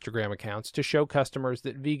Facebook and Instagram accounts to show customers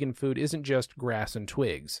that vegan food isn't just grass and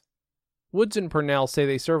twigs. Woods and Purnell say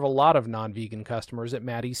they serve a lot of non-vegan customers at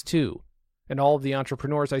Maddie's too, and all of the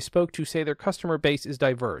entrepreneurs I spoke to say their customer base is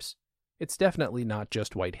diverse. It's definitely not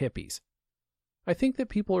just white hippies. I think that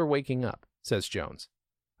people are waking up, says Jones.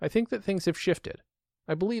 I think that things have shifted.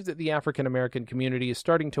 I believe that the African American community is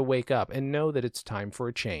starting to wake up and know that it's time for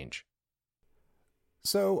a change.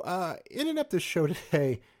 So, ending up this show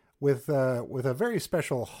today with a very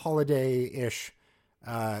special holiday-ish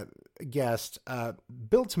guest,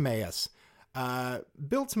 Bill Tammeus.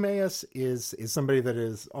 Bill Tammeus is somebody that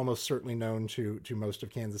is almost certainly known to most of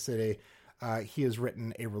Kansas City. He has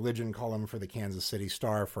written a religion column for the Kansas City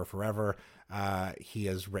Star for forever. He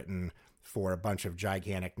has written for a bunch of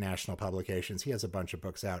gigantic national publications. He has a bunch of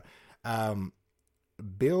books out.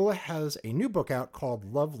 Bill has a new book out called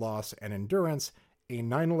Love, Loss, and Endurance, a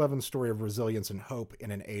 9/11 story of resilience and hope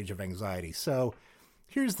in an age of anxiety. So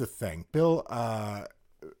here's the thing. Bill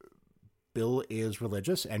is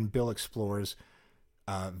religious, and Bill explores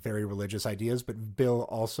very religious ideas, but Bill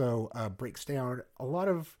also breaks down a lot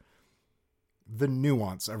of the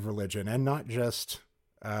nuance of religion, and not just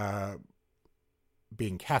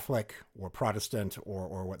being Catholic or Protestant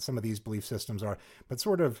or what some of these belief systems are, but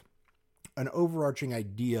sort of an overarching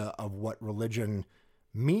idea of what religion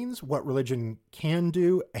means, what religion can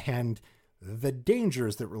do, and the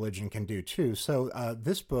dangers that religion can do too. So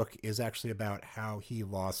this book is actually about how he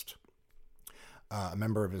lost a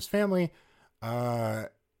member of his family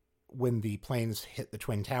when the planes hit the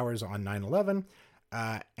Twin Towers on 9/11,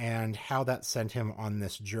 and how that sent him on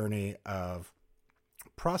this journey of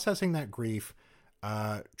processing that grief,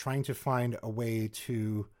 trying to find a way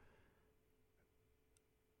to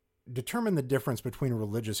determine the difference between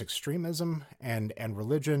religious extremism and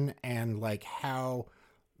religion, and like how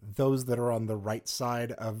those that are on the right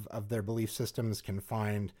side of their belief systems can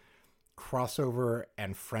find crossover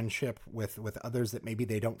and friendship with others that maybe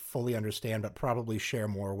they don't fully understand but probably share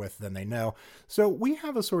more with than they know. So we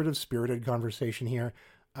have a sort of spirited conversation here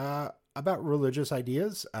about religious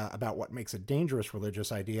ideas, about what makes a dangerous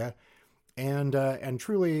religious idea, and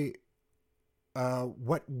truly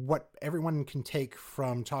what everyone can take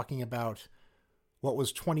from talking about what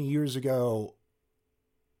was 20 years ago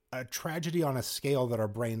a tragedy on a scale that our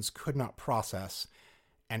brains could not process,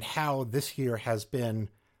 and how this year has been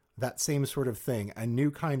that same sort of thing, a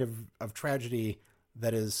new kind of tragedy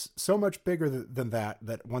that is so much bigger than that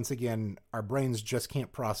once again our brains just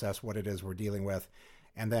can't process what it is we're dealing with,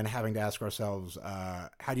 and then having to ask ourselves,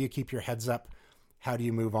 how do you keep your heads up? How do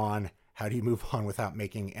you move on? How do you move on without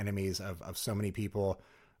making enemies of so many people?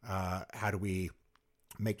 How do we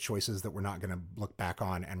make choices that we're not going to look back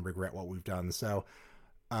on and regret what we've done. So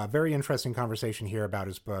very interesting conversation here about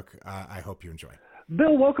his book. I hope you enjoy.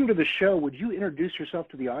 Bill, welcome to the show. Would you introduce yourself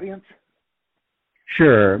to the audience?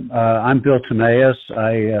 Sure. I'm Bill Tammeus.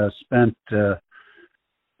 I spent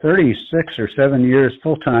 36 or 7 years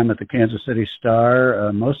full-time at the Kansas City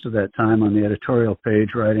Star, most of that time on the editorial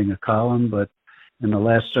page writing a column, but in the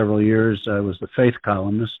last several years I was the faith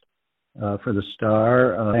columnist for the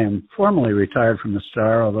Star. I am formally retired from the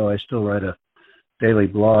Star, although I still write a daily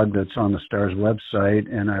blog that's on the Star's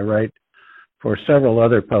website, and I write for several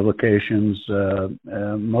other publications,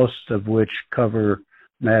 most of which cover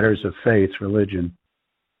matters of faith, religion.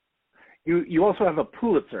 You also have a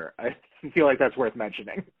Pulitzer. I feel like that's worth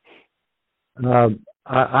mentioning.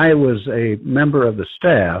 I was a member of the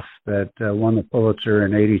staff that won the Pulitzer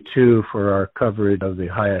in '82 for our coverage of the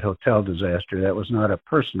Hyatt Hotel disaster. That was not a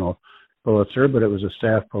personal Pulitzer, but it was a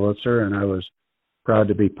staff Pulitzer, and I was proud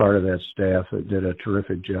to be part of that staff that did a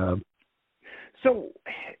terrific job. So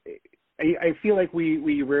I feel like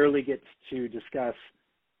we rarely get to discuss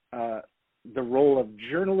the role of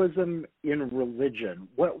journalism in religion.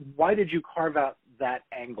 Why did you carve out that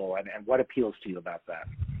angle, and what appeals to you about that?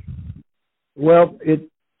 Well, it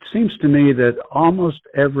seems to me that almost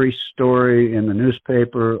every story in the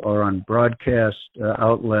newspaper or on broadcast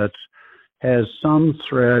outlets has some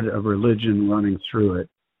thread of religion running through it.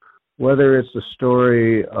 Whether it's the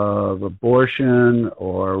story of abortion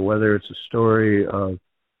or whether it's a story of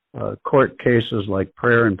court cases like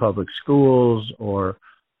prayer in public schools or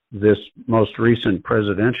this most recent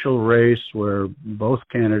presidential race where both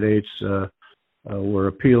candidates were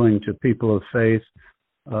appealing to people of faith,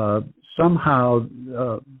 somehow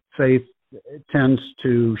faith tends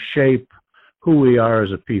to shape who we are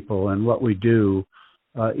as a people and what we do,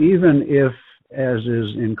 even if, as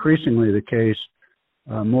is increasingly the case,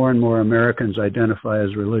 more and more Americans identify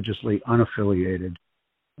as religiously unaffiliated.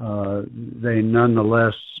 They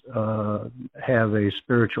nonetheless have a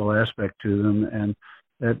spiritual aspect to them, and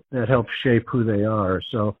that helps shape who they are.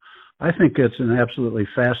 So I think it's an absolutely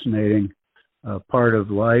fascinating part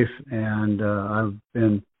of life, and I've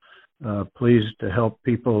been pleased to help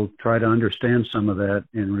people try to understand some of that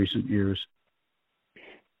in recent years.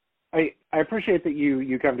 I appreciate that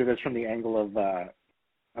you come to this from the angle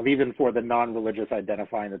of even for the non-religious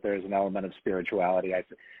identifying that there's an element of spirituality.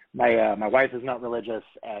 My wife is not religious,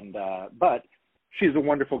 and but she's a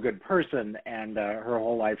wonderful, good person, and her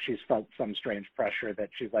whole life she's felt some strange pressure that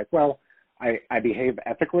she's like, well, I behave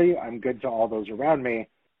ethically, I'm good to all those around me,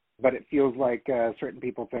 but it feels like certain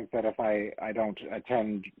people think that if I don't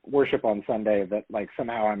attend worship on Sunday, that like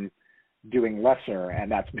somehow I'm doing lesser, and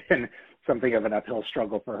that's been something of an uphill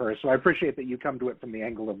struggle for her. So I appreciate that you come to it from the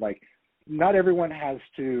angle of like, not everyone has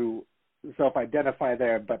to self-identify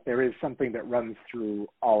there, but there is something that runs through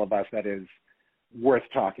all of us that is worth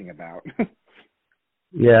talking about.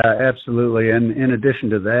 Yeah, absolutely. And in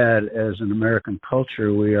addition to that, as an American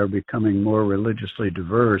culture, we are becoming more religiously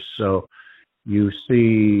diverse. So you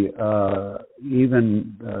see,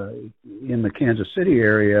 even in the Kansas City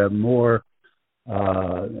area, more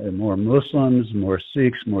Muslims, more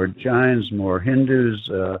Sikhs, more Jains, more Hindus,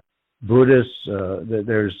 Buddhists.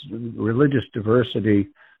 There's religious diversity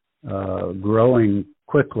growing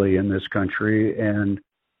quickly in this country, and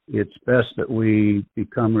it's best that we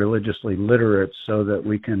become religiously literate so that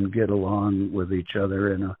we can get along with each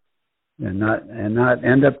other and not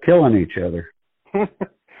end up killing each other.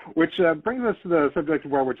 Which brings us to the subject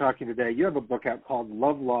of where we're talking today. You have a book out called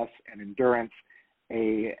Love, Loss, and Endurance,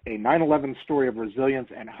 a 9/11 story of resilience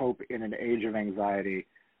and hope in an age of anxiety.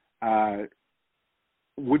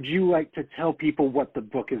 Would you like to tell people what the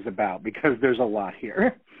book is about? Because there's a lot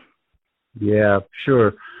here. Yeah,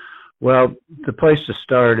 sure. Well, the place to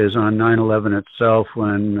start is on 9/11 itself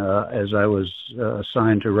when, as I was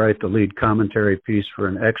assigned to write the lead commentary piece for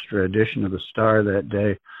an extra edition of the Star that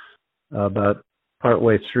day, about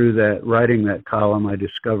partway through writing that column, I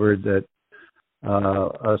discovered that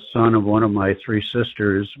a son of one of my three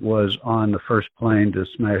sisters was on the first plane to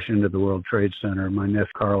smash into the World Trade Center, my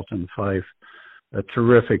nephew Carlton Fife, a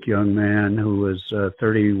terrific young man who was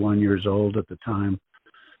 31 years old at the time,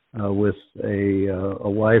 with a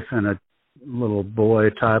wife and a little boy,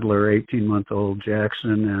 toddler, 18-month-old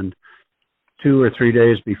Jackson. And 2 or 3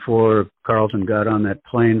 days before Carlton got on that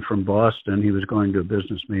plane from Boston, he was going to a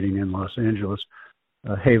business meeting in Los Angeles.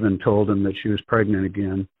 Haven told him that she was pregnant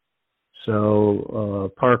again.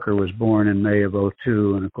 So Parker was born in May of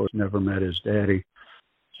 '02 and, of course, never met his daddy.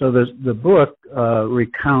 So the book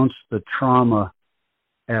recounts the trauma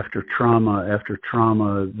after trauma after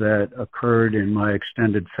trauma that occurred in my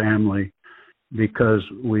extended family because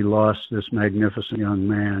we lost this magnificent young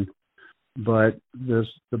man. But the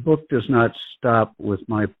book does not stop with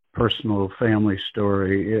my personal family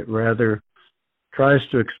story. It rather tries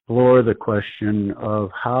to explore the question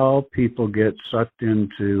of how people get sucked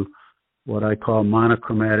into what I call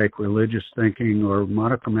monochromatic religious thinking, or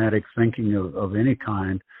monochromatic thinking of any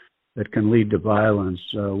kind that can lead to violence,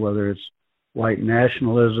 whether it's white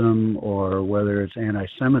nationalism or whether it's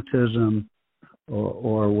anti-Semitism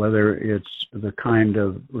or whether it's the kind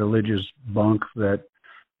of religious bunk that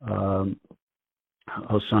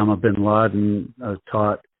Osama bin Laden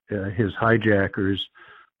taught his hijackers,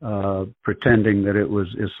 pretending that it was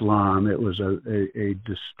Islam. It was a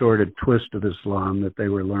distorted twist of Islam that they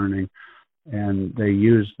were learning, and they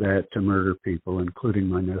used that to murder people, including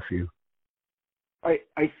my nephew. I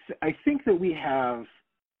think that we have.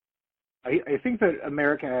 I think that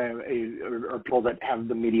America, or people that have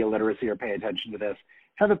the media literacy or pay attention to this,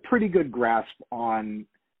 have a pretty good grasp on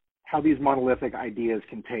how these monolithic ideas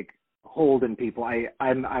can take hold in people.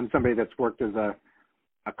 I'm somebody that's worked as a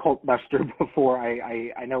cult buster before.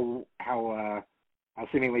 I know how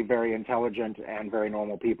seemingly very intelligent and very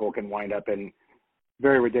normal people can wind up in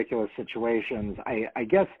very ridiculous situations. I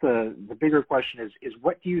guess the bigger question is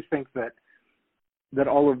what do you think that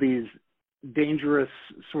all of these dangerous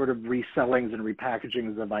sort of resellings and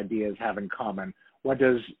repackagings of ideas have in common? What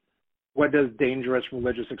does dangerous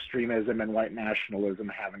religious extremism and white nationalism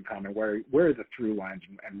have in common? Where are the through lines,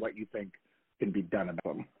 and what you think can be done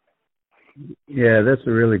about them? Yeah, that's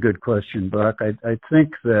a really good question, Buck. I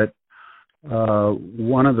think that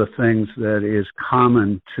one of the things that is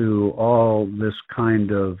common to all this kind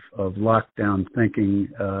of lockdown thinking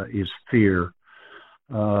is fear.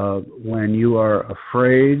 When you are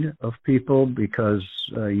afraid of people because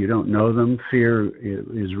you don't know them, fear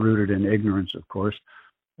is rooted in ignorance, of course,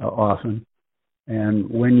 often. And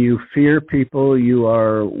when you fear people, you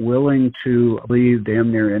are willing to believe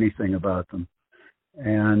damn near anything about them.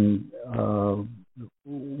 And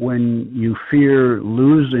when you fear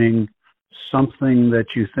losing something that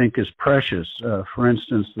you think is precious, for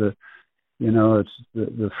instance, it's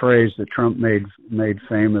the phrase that Trump made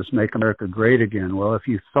famous, "Make America Great Again." Well, if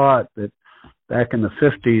you thought that back in the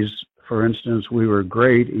 50s, for instance, we were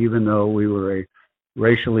great, even though we were a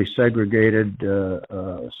racially segregated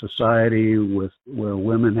society where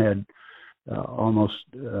women had almost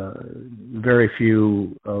very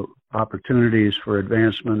few opportunities for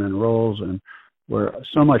advancement and roles, and where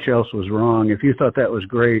so much else was wrong, if you thought that was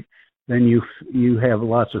great, then you have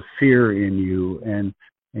lots of fear in you, and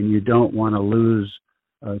you don't want to lose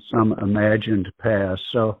some imagined past.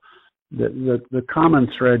 So the common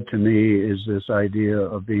thread to me is this idea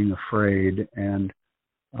of being afraid, and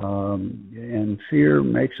fear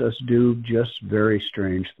makes us do just very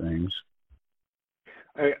strange things.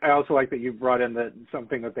 I also like that you brought in that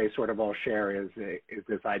something that they sort of all share is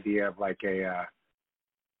this idea of like a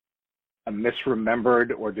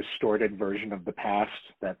misremembered or distorted version of the past,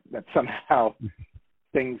 that somehow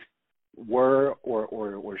things were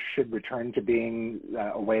or should return to being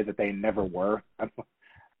a way that they never were.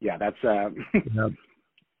 Yeah, that's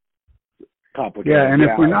complicated. Yeah, and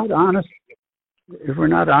if we're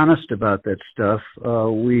not honest about that stuff,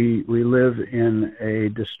 we live in a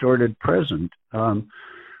distorted present.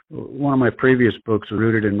 One of my previous books was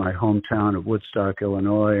rooted in my hometown of Woodstock,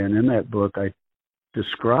 Illinois, and in that book I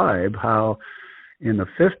describe how in the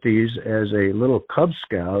 50s, as a little Cub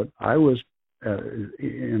Scout, I was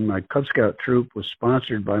in my Cub Scout troop was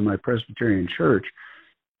sponsored by my Presbyterian church,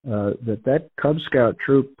 that Cub Scout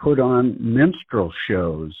troop put on minstrel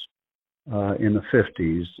shows in the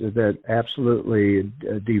 50s that absolutely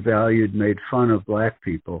devalued, made fun of black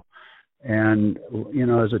people. And,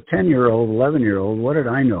 as a 10-year-old, 11-year-old, what did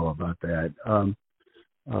I know about that?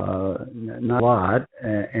 Not a lot.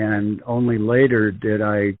 And only later did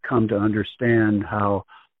I come to understand how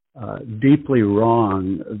deeply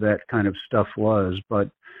wrong that kind of stuff was.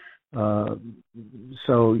 But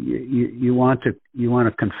so you want to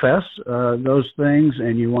confess those things,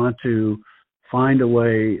 and you want to find a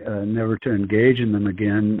way never to engage in them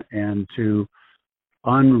again, and to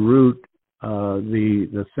unroot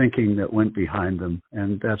the thinking that went behind them.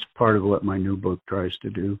 And that's part of what my new book tries to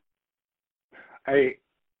do.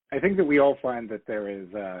 I think that we all find that there is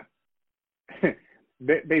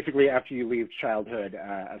basically after you leave childhood,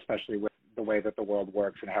 especially with the way that the world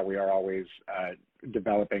works and how we are always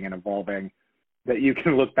developing and evolving, that you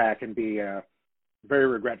can look back and be very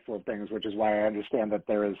regretful of things, which is why I understand that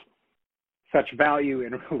there is such value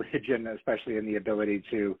in religion, especially in the ability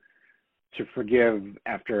to forgive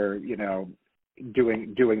after,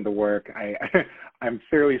 doing the work. I'm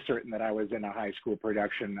fairly certain that I was in a high school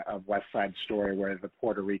production of West Side Story where the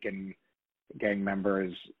Puerto Rican gang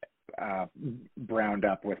members browned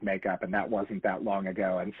up with makeup, and that wasn't that long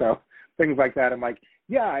ago. And so things like that, I'm like,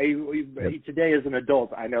 yeah, today as an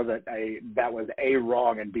adult, I know that that was A,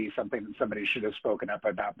 wrong, and B, something that somebody should have spoken up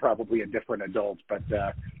about, probably a different adult. But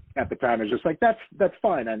at the time, it's just like, that's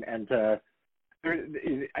fine. And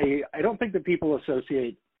I don't think that people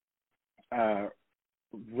associate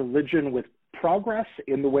religion with progress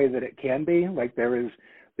in the way that it can be. Like there is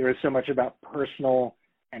so much about personal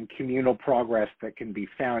and communal progress that can be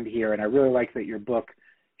found here. And I really like that your book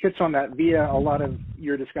hits on that via a lot of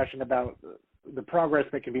your discussion about the progress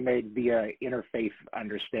that can be made via interfaith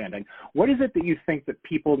understanding. What is it that you think that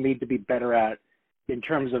people need to be better at in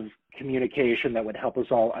terms of communication that would help us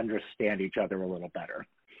all understand each other a little better?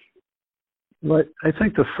 Well, I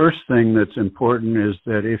think the first thing that's important is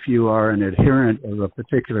that if you are an adherent of a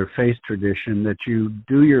particular faith tradition, that you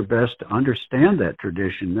do your best to understand that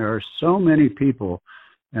tradition. There are so many people,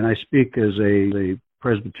 and I speak as a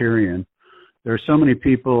Presbyterian, there are so many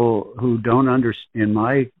people who don't understand, in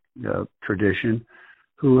my tradition,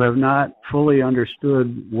 who have not fully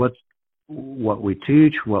understood what we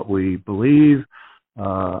teach, what we believe,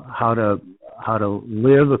 how to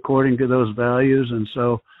live according to those values. And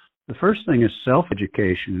so the first thing is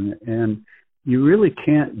self-education, and you really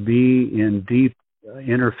can't be in deep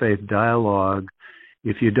interfaith dialogue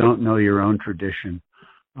if you don't know your own tradition.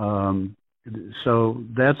 So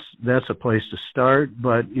that's a place to start.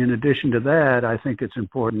 But in addition to that, I think it's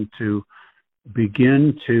important to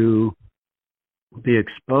begin to be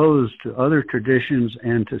exposed to other traditions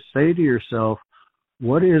and to say to yourself,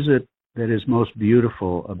 what is it that is most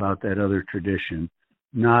beautiful about that other tradition?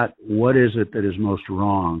 Not what is it that is most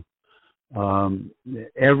wrong.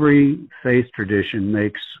 Every faith tradition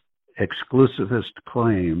makes exclusivist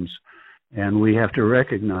claims, and we have to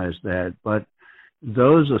recognize that. But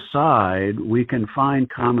those aside, we can find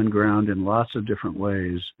common ground in lots of different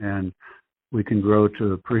ways, and we can grow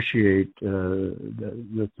to appreciate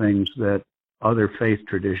the things that other faith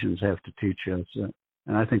traditions have to teach us.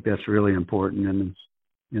 And I think that's really important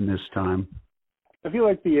in this time. I feel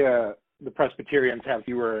like the Presbyterians have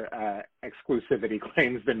fewer exclusivity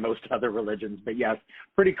claims than most other religions, but yes,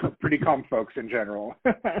 pretty calm folks in general.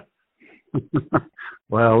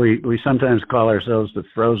 Well, we sometimes call ourselves the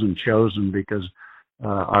frozen chosen because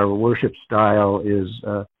our worship style is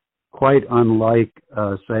quite unlike,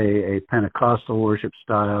 say, a Pentecostal worship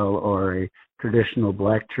style or a traditional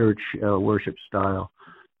black church worship style.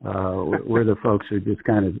 We're the folks who just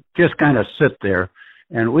kind of sit there,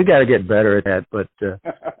 and we got to get better at that. But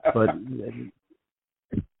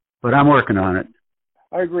I'm working on it.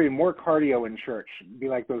 I agree. More cardio in church. Be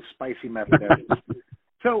like those spicy Methodists.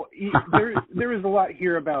 So there is a lot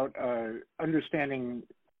here about understanding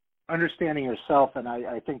yourself, and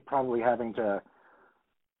I think probably having to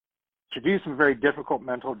do some very difficult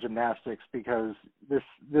mental gymnastics, because this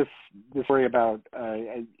story about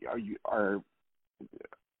the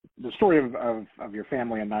story of your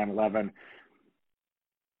family in 9/11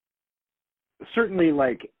 certainly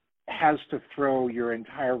has to throw your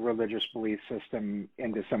entire religious belief system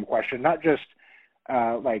into some question, not just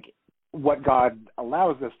what God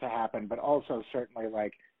allows this to happen, but also certainly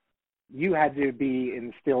you had to be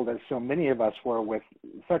instilled, as so many of us were, with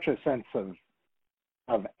such a sense of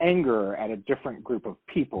anger at a different group of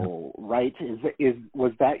people, right?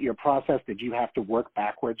 Was that your process? Did you have to work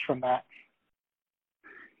backwards from that?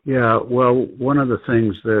 Yeah, well, one of the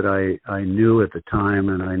things that I knew at the time,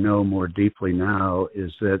 and I know more deeply now,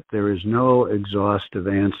 is that there is no exhaustive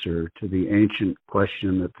answer to the ancient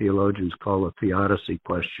question that theologians call a theodicy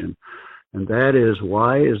question. And that is,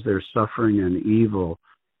 why is there suffering and evil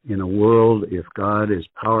in a world if God is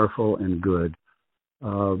powerful and good?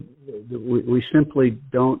 We simply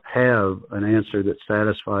don't have an answer that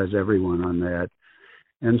satisfies everyone on that.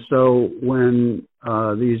 And so when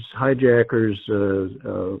these hijackers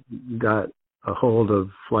got a hold of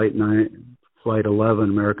Flight 11,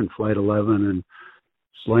 American Flight 11, and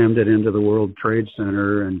slammed it into the World Trade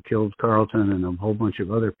Center and killed Carlton and a whole bunch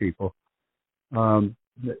of other people,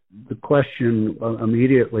 the question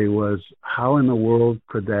immediately was, how in the world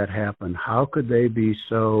could that happen? How could they be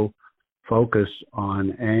so focused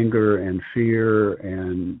on anger and fear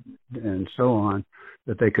and so on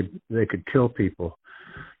that they could kill people?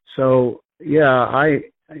 So yeah, I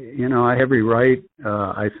have every right,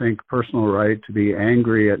 I think personal right, to be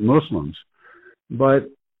angry at Muslims, but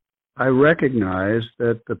I recognize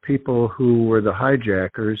that the people who were the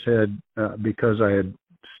hijackers had, because I had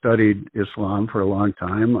studied Islam for a long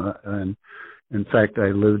time, In fact,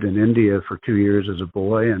 I lived in India for 2 years as a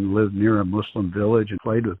boy and lived near a Muslim village and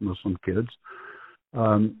played with Muslim kids.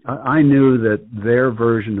 I knew that their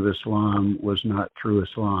version of Islam was not true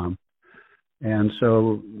Islam. And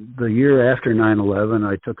so the year after 9/11,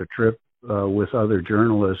 I took a trip with other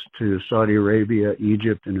journalists to Saudi Arabia,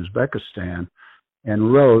 Egypt, and Uzbekistan,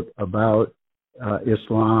 and wrote about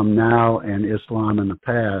Islam now and Islam in the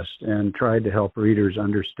past, and tried to help readers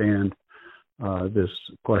understand this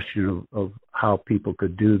question of how people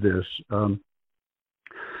could do this.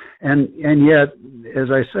 And yet,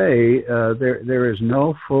 as I say, there is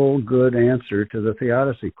no full good answer to the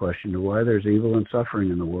theodicy question of why there's evil and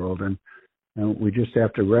suffering in the world. And we just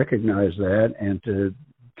have to recognize that and to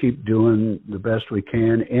keep doing the best we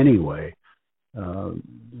can anyway.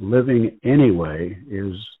 Living anyway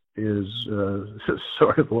is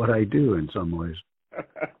sort of what I do in some ways.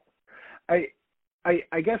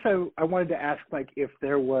 I guess I wanted to ask, like, if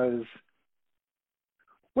there was,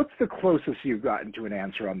 what's the closest you've gotten to an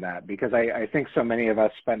answer on that? Because I think so many of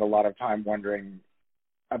us spend a lot of time wondering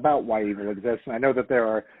about why evil exists. And I know that there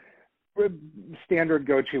are standard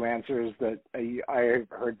go-to answers that I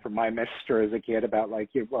heard from my mister as a kid about, like,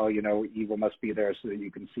 well, evil must be there so that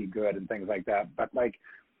you can see good and things like that. But, like,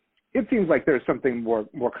 it seems like there's something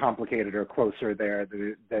more complicated or closer there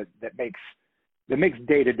that makes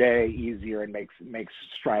day-to-day easier and makes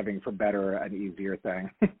striving for better an easier thing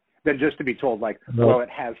than just to be told, like, well, it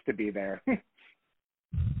has to be there.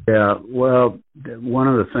 Yeah, well, one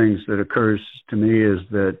of the things that occurs to me is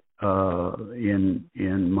that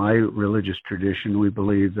in my religious tradition, we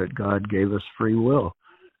believe that God gave us free will,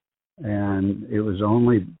 and it's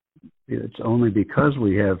only because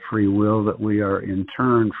we have free will that we are in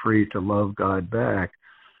turn free to love God back.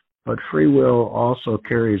 But free will also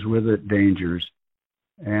carries with it dangers,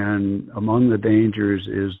 and among the dangers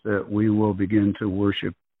is that we will begin to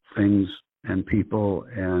worship things and people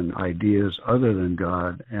and ideas other than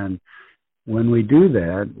God. And when we do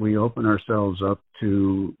that, we open ourselves up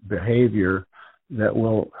to behavior that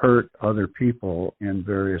will hurt other people in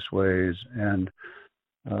various ways. And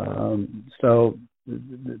so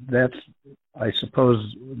that's, I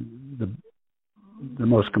suppose, the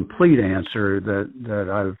most complete answer that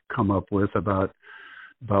I've come up with about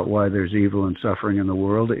why there's evil and suffering in the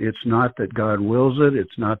world. It's not that God wills it.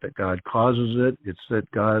 It's not that God causes it. It's that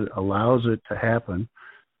God allows it to happen.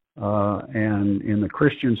 And in the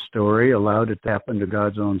Christian story, allowed it to happen to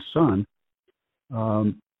God's own Son.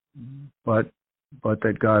 But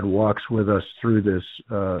that God walks with us through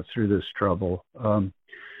this trouble.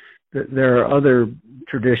 There are other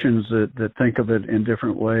traditions that think of it in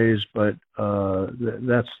different ways, but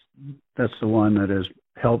that's the one that has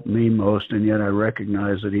helped me most, and yet I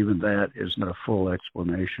recognize that even that is not a full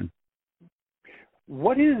explanation.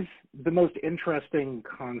 What is the most interesting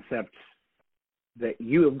concept that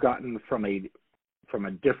you have gotten from a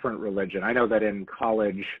different religion? I know that in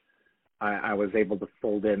college, I was able to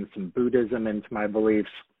fold in some Buddhism into my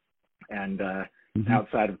beliefs, and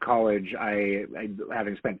outside of college, I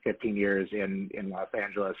having spent 15 years in Los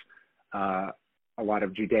Angeles, a lot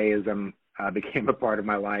of Judaism became a part of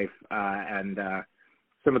my life, and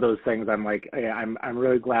some of those things I'm like, I'm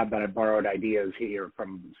really glad that I borrowed ideas here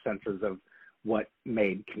from senses of what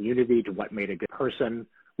made community to what made a good person.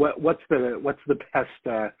 What's the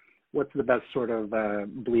best sort of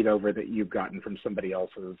bleed over that you've gotten from somebody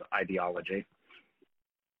else's ideology?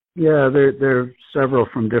 Yeah, there are several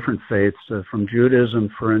from different faiths. From Judaism,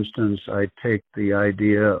 for instance, I take the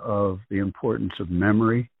idea of the importance of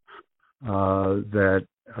memory, that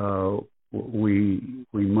we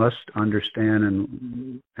must understand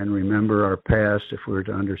and remember our past if we're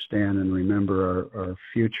to understand and remember our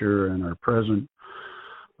future and our present.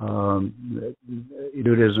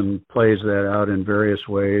 Judaism plays that out in various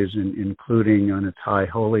ways, including on its high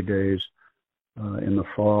holy days in the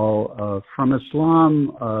fall. From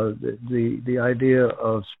Islam, the idea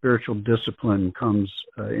of spiritual discipline comes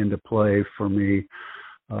into play for me.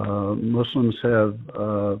 Muslims have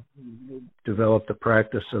developed a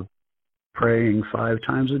practice of praying 5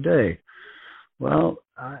 times a day. Well,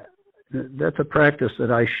 that's a practice that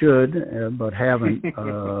I should, but haven't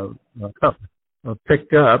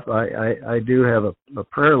picked up. I do have a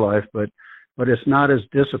prayer life, but it's not as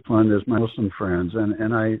disciplined as my Muslim friends,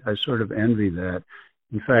 and I sort of envy that.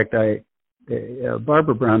 In fact,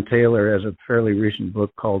 Barbara Brown Taylor has a fairly recent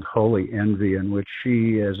book called Holy Envy, in which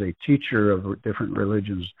she, as a teacher of different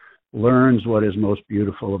religions, learns what is most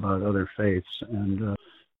beautiful about other faiths, and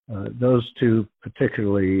those two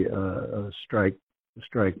particularly strike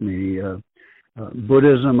me.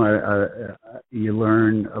 Buddhism, you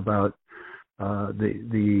learn about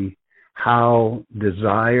the how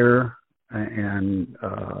desire and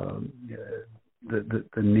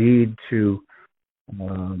the need to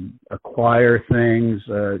acquire things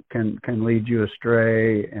can lead you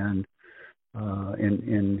astray, and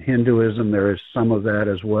in Hinduism there is some of that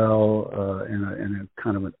as well, and a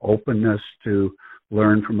kind of an openness to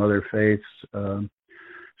learn from other faiths.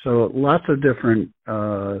 So lots of different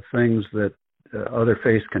things that other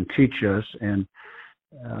faiths can teach us,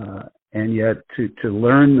 and yet to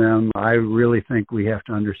learn them, I really think we have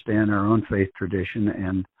to understand our own faith tradition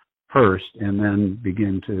and first, and then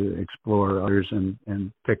begin to explore others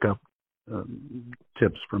and pick up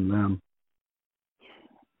tips from them.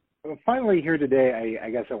 Well, finally, here today, I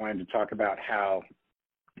guess I wanted to talk about how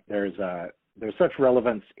there's such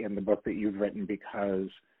relevance in the book that you've written, because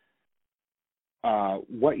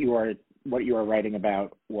what you are writing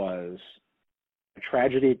about was a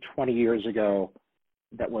tragedy 20 years ago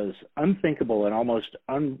that was unthinkable and almost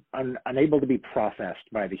unable to be processed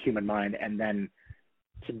by the human mind, and then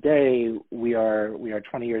today we are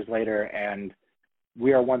 20 years later, and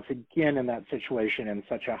we are once again in that situation in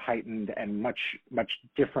such a heightened and much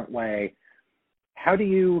different way. How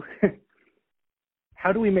do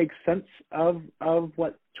we make sense of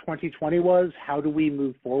what 2020 was? How do we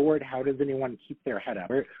move forward? How does anyone keep their head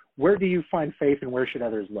up? Where do you find faith, and where should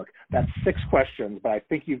others look? That's 6 questions, but I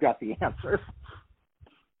think you've got the answer.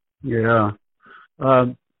 Yeah.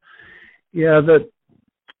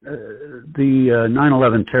 The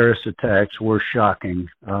 9/11 terrorist attacks were shocking,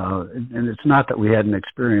 and it's not that we hadn't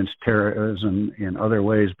experienced terrorism in other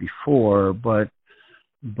ways before, but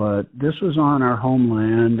this was on our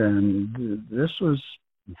homeland, and this was,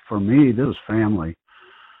 for me, this was family,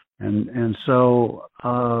 and so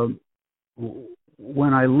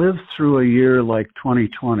when I lived through a year like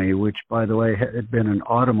 2020, which, by the way, had been an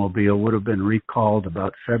automobile, would have been recalled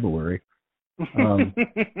about February.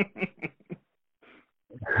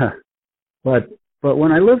 But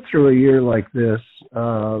when I lived through a year like this,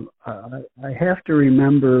 I have to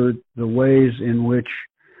remember the ways in which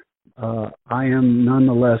I am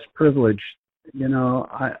nonetheless privileged. You know,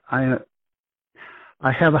 I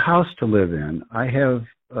have a house to live in. I have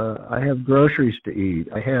groceries to eat.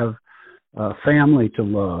 I have family to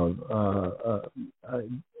love.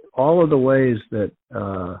 All of the ways that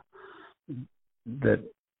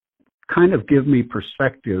kind of give me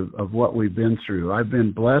perspective of what we've been through. I've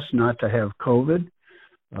been blessed not to have COVID.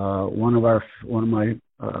 One of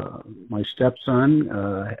my stepson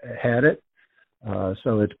had it,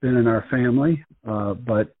 so it's been in our family.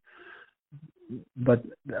 But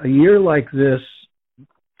a year like this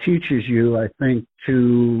teaches you, I think,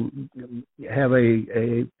 to have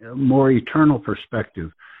a more eternal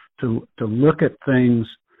perspective, to look at things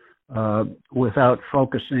without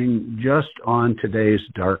focusing just on today's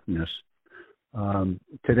darkness.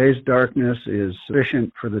 Today's darkness is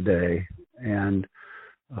sufficient for the day, and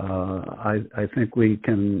I think we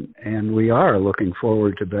can, and we are looking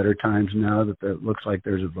forward to better times now that it looks like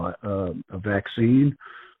there's a vaccine.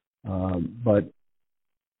 But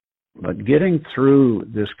getting through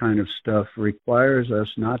this kind of stuff requires us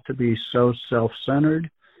not to be so self-centered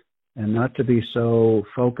and not to be so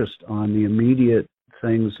focused on the immediate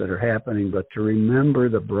things that are happening, but to remember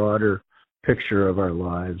the broader picture of our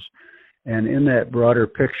lives. And in that broader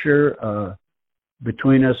picture,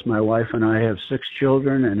 between us, my wife and I have 6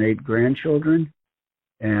 children and 8 grandchildren,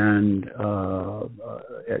 and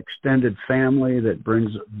extended family that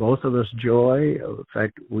brings both of us joy. In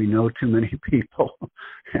fact, we know too many people,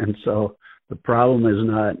 and so the problem is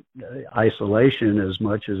not isolation as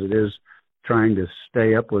much as it is trying to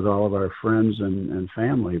stay up with all of our friends and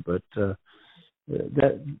family. But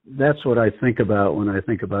that's what I think about when I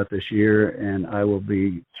think about this year, and I will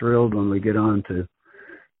be thrilled when we get on to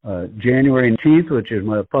January 19th, which is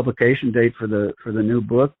my publication date for the new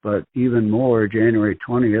book, but even more January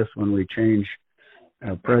 20th, when we change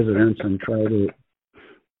presidents and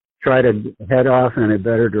try to head off in a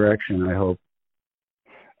better direction, I hope.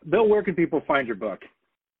 Bill, where can people find your book?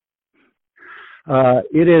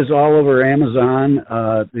 It is all over Amazon.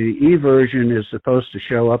 The e-version is supposed to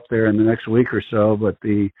show up there in the next week or so, but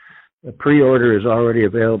the pre-order is already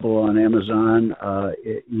available on Amazon.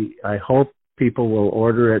 I hope people will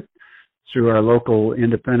order it through our local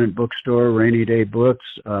independent bookstore, Rainy Day Books.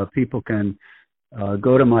 People can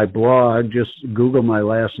go to my blog, just Google my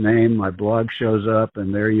last name, my blog shows up,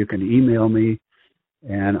 and there you can email me,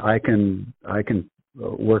 and I can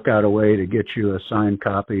work out a way to get you a signed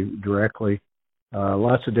copy directly.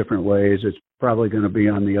 Lots of different ways. It's probably going to be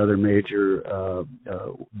on the other major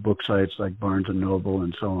book sites like Barnes and Noble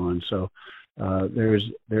and so on. So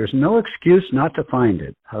there's no excuse not to find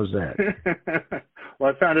it. How's that?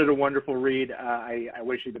 Well, I found it a wonderful read. I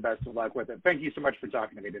wish you the best of luck with it. Thank you so much for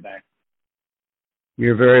talking to me today.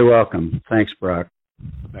 You're very welcome. Thanks, Brock.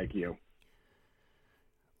 Thank you.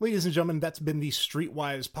 Ladies and gentlemen, that's been the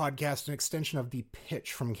Streetwise podcast, an extension of The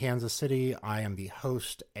Pitch from Kansas City. I am the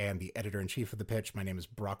host and the editor-in-chief of The Pitch. My name is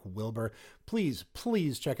Brock Wilbur. Please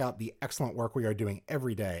check out the excellent work we are doing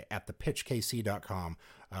every day at thepitchkc.com.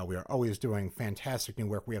 We are always doing fantastic new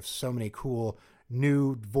work. We have so many cool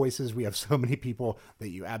new voices. We have so many people that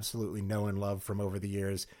you absolutely know and love from over the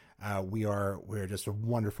years. We're just a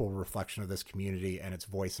wonderful reflection of this community and its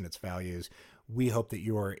voice and its values. We hope that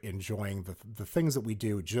you are enjoying the things that we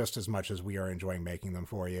do just as much as we are enjoying making them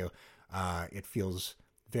for you. It feels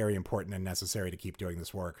very important and necessary to keep doing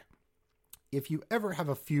this work. If you ever have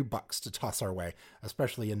a few bucks to toss our way,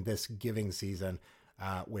 especially in this giving season,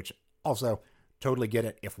 which also totally get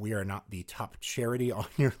it if we are not the top charity on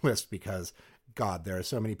your list, because God, there are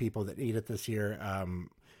so many people that need it this year. And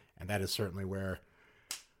that is certainly where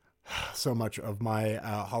so much of my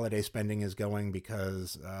holiday spending is going,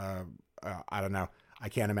 because I don't know. I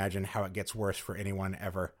can't imagine how it gets worse for anyone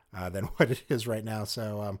ever than what it is right now.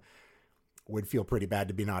 So would feel pretty bad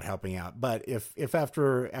to be not helping out. But if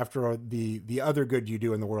after the other good you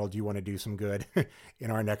do in the world, you want to do some good in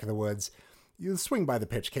our neck of the woods, you swing by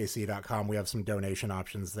thepitchkc.com. We have some donation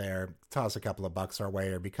options there. Toss a couple of bucks our way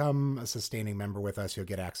or become a sustaining member with us. You'll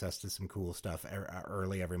get access to some cool stuff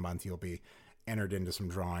early every month. You'll be entered into some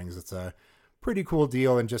drawings. It's a pretty cool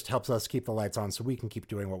deal and just helps us keep the lights on so we can keep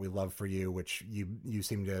doing what we love for you, which you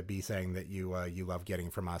seem to be saying that you love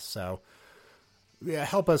getting from us. So yeah,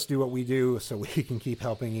 help us do what we do so we can keep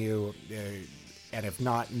helping you. And if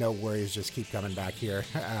not, no worries, just keep coming back here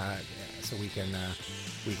so we can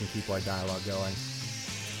keep our dialogue going.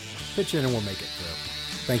 Pitch in and we'll make it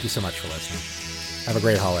through. Thank you so much for listening. Have a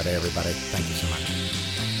great holiday, everybody. Thank you so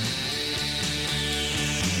much.